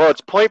like, "Well,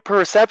 it's point per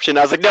reception."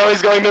 I was like, "No,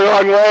 he's going the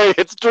wrong way.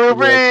 It's Drew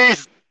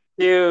Brees.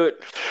 Dude.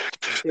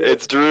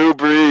 It's Drew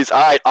Brees."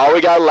 All right, all we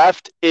got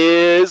left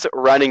is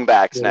running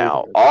backs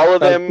now. All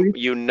of them,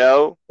 you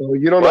know. Oh,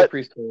 you don't What? know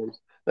Priest Holmes.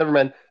 Never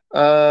mind.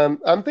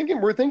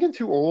 We're thinking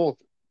too old,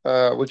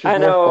 which is I more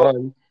know.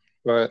 fun.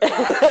 But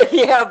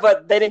Yeah,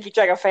 but they didn't keep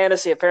track of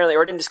fantasy apparently,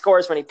 or didn't score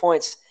as many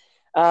points.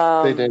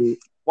 they didn't.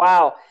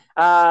 Wow.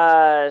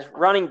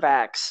 Running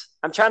backs.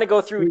 I'm trying to go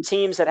through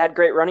teams that had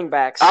great running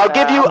backs. I'll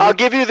give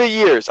you the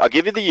years.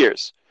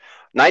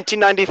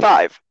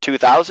 1995,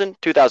 2000,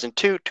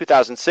 2002,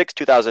 2006,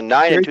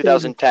 2009, and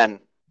 2010.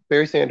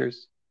 Barry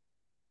Sanders.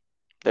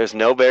 There's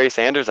no Barry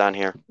Sanders on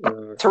here.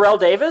 Terrell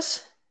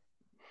Davis.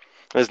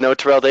 There's no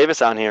Terrell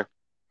Davis on here.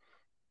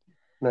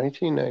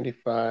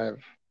 1995.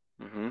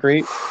 Mm-hmm.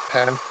 Great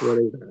pass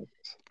running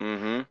backs.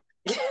 Mm-hmm.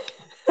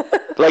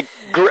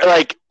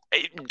 like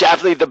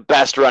definitely the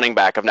best running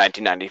back of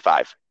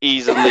 1995.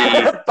 Easily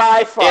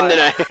By far. in the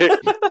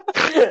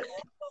night.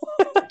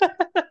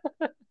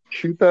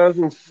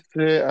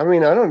 2006. I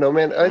mean, I don't know,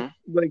 man.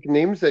 Like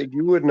names that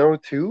you would know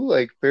too,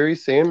 like Barry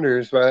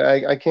Sanders, but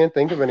I can't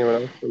think of anyone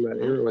else from that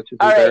era, which is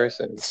All right.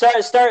 embarrassing.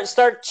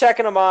 Start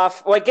checking them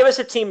off. Wait, give us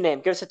a team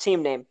name.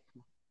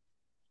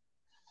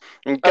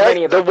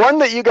 Okay, the one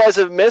that you guys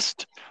have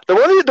missed,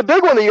 the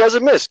big one that you guys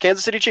have missed,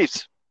 Kansas City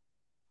Chiefs.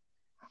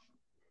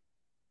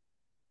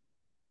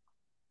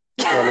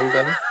 Running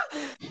back.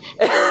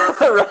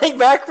 Running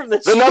back from the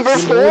The number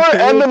Chiefs. 4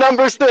 and the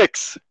number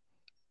 6.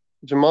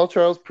 Jamal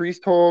Charles,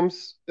 Priest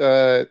Holmes,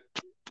 Larry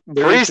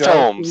Priest Johnson.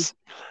 Holmes.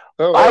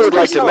 Oh, I would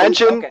like Priest to Holmes.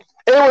 mention Okay.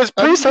 it was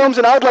Priest Holmes,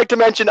 and I would like to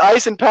mention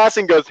Ice in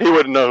passing goes, he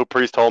wouldn't know who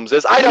Priest Holmes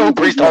is. I know who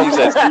Priest Holmes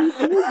is.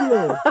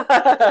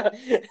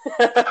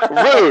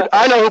 Rude.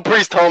 I know who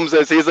Priest Holmes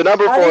is. He's the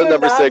number 4 and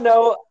number 6.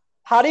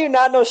 How do you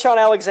not know Sean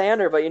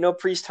Alexander, but you know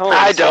Priest Holmes?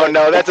 I don't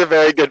know. That's a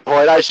very good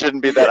point. I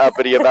shouldn't be that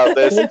uppity about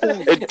this.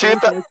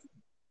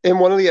 In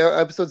one of the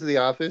episodes of The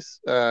Office,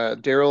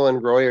 Daryl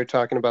and Roy are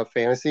talking about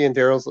fantasy, and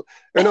Daryl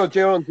and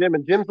Jim,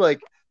 and Jim's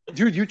like,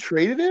 "Dude, you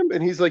traded him?"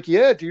 And he's like,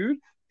 "Yeah, dude."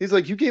 He's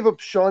like, "You gave up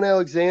Sean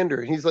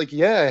Alexander," and he's like,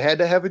 "Yeah, I had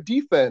to have a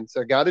defense.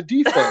 I got a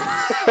defense."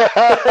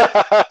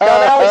 Sean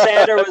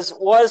Alexander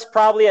was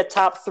probably a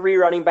top 3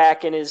 running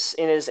back in his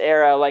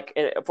era, like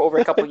over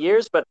a couple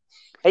years, but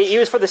he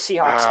was for the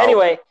Seahawks. Wow.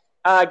 Anyway,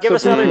 give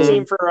us another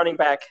team for a running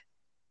back.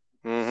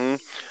 Mm-hmm.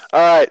 All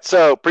right,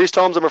 so Priest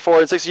Holmes, number 4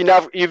 and 6.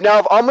 You've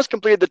now almost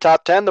completed the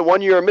top 10. The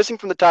one you are missing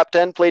from the top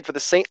 10 played for the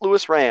St.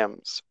 Louis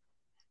Rams.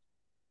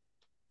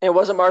 And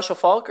was it Marshall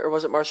Falk or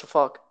was it Marshall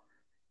Falk?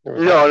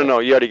 No.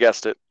 You already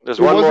guessed it.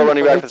 There's one more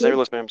running back for the St.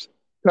 Louis Rams.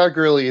 Todd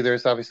Gurley either.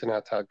 It's obviously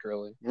not Todd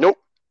Gurley. Nope.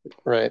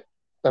 Right.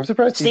 I'm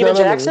surprised. Steven he's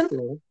not Jackson? on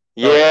the list.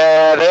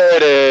 Yeah, there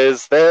it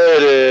is. There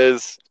it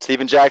is.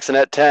 Steven Jackson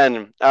at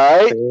 10.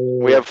 All right.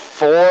 We have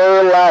 4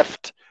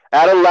 left.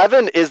 At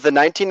 11 is the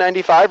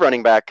 1995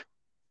 running back.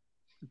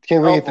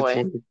 Can we get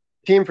the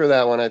team for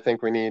that one? I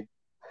think we need.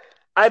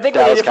 I think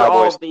we need it for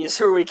all of these.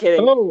 Who are we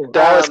kidding? Oh,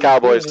 Dallas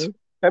Cowboys.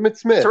 Emmitt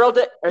Smith. Sorry,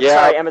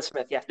 Emmitt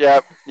Smith.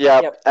 Yeah.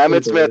 Yep.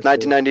 Emmitt Smith,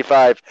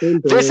 1995.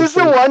 This is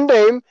the one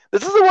name.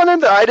 This is the one name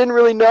that I didn't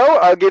really know.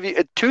 I'll give you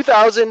a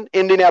 2000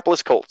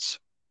 Indianapolis Colts.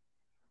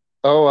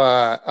 Oh,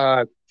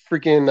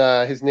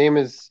 freaking! His name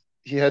is.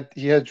 He had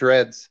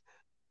dreads.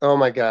 Oh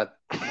my God.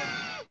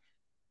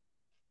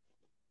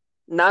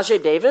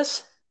 Najee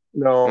Davis?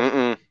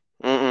 No.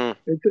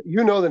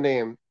 You know the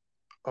name.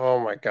 Oh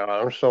my God,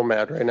 I'm so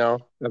mad right now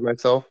at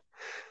myself.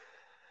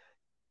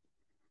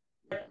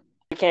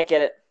 We can't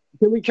get it.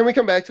 Can we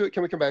come back to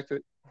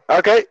it?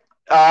 Okay.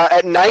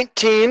 At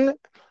 19,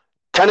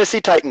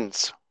 Tennessee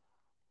Titans.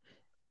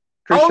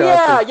 Chris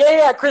Johnson.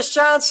 Yeah. Chris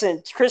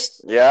Johnson.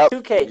 Yep.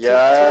 2K.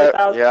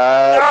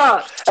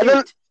 Yeah.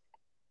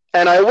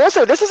 And I will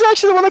say, this is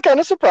actually the one that kind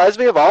of surprised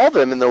me of all of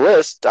them in the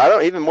list. I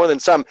don't even more than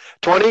some.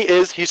 20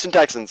 is Houston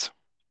Texans.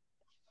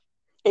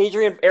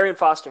 Arian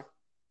Foster.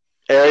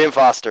 Arian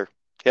Foster.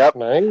 Yep.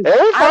 Nice.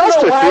 Arian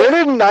Foster,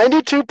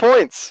 392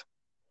 points.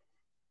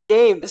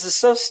 This is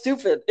so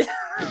stupid. All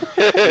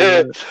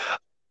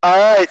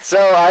right, so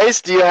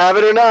Ice, do you have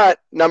it or not?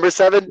 Number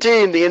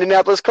 17, the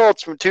Indianapolis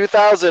Colts from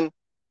 2000.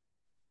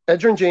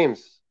 Edgerrin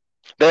James.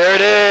 There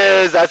it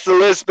is. That's the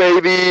list,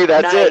 baby.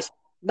 That's it.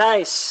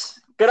 Nice.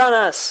 Good on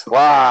us.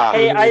 Wow.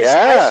 Hey,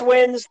 Ice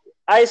wins.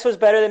 Ice was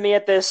better than me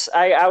at this.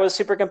 I was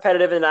super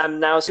competitive, and I'm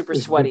now super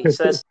sweaty.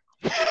 So that's...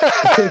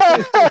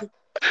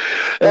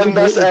 And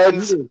thus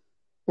ends.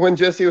 When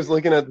Jesse was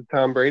looking at the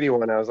Tom Brady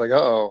one, I was like,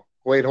 "Uh-oh,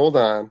 wait, hold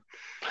on."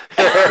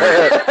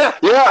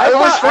 It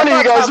was funny.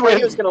 You guys went.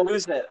 He was going to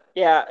lose it.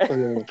 Yeah.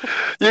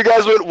 You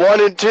guys went 1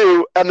 and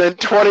 2, and then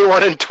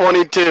 21 and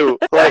 22.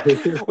 Like, I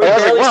was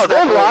like, wow,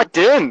 they're locked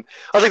in.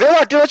 I was like, they're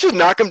locked in. Let's just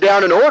knock them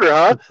down in order,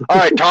 huh? All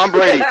right, Tom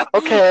Brady.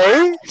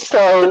 Okay,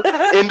 so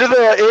into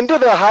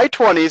the high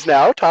 20s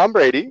now, Tom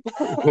Brady.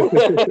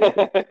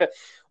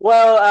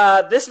 Well,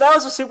 that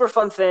was a super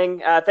fun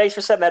thing. Thanks for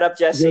setting that up,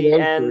 Jesse.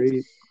 Yeah,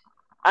 great.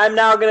 I'm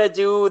now going to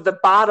do the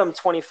bottom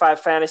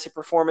 25 fantasy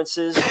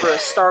performances for a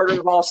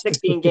starter of all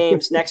 16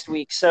 games next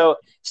week. So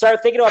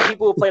start thinking about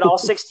people who played all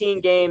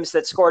 16 games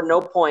that scored no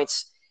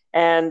points,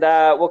 and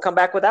we'll come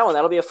back with that one.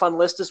 That'll be a fun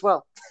list as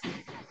well.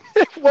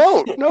 It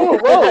won't. No,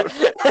 it won't.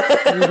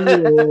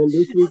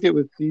 This week it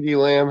was CeeDee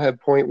Lamb had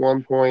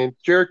 0.1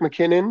 points. Jerick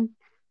McKinnon.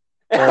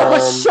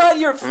 Shut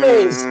your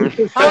face.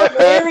 How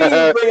dare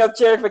you bring up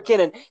Jerick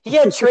McKinnon? He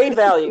had trade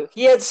value.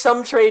 He had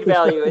some trade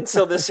value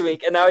until this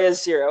week, and now he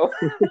has 0.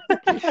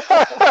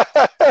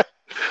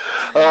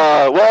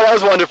 Well, that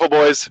was wonderful,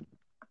 boys.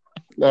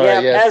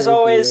 As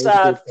always,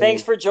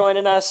 thanks for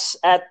joining us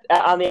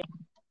on the.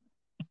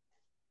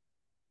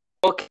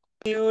 We'll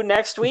see you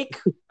next week.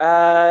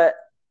 Have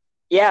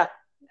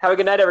a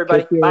good night,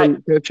 everybody. Bye.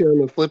 Catch you on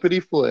the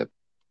flippity flip.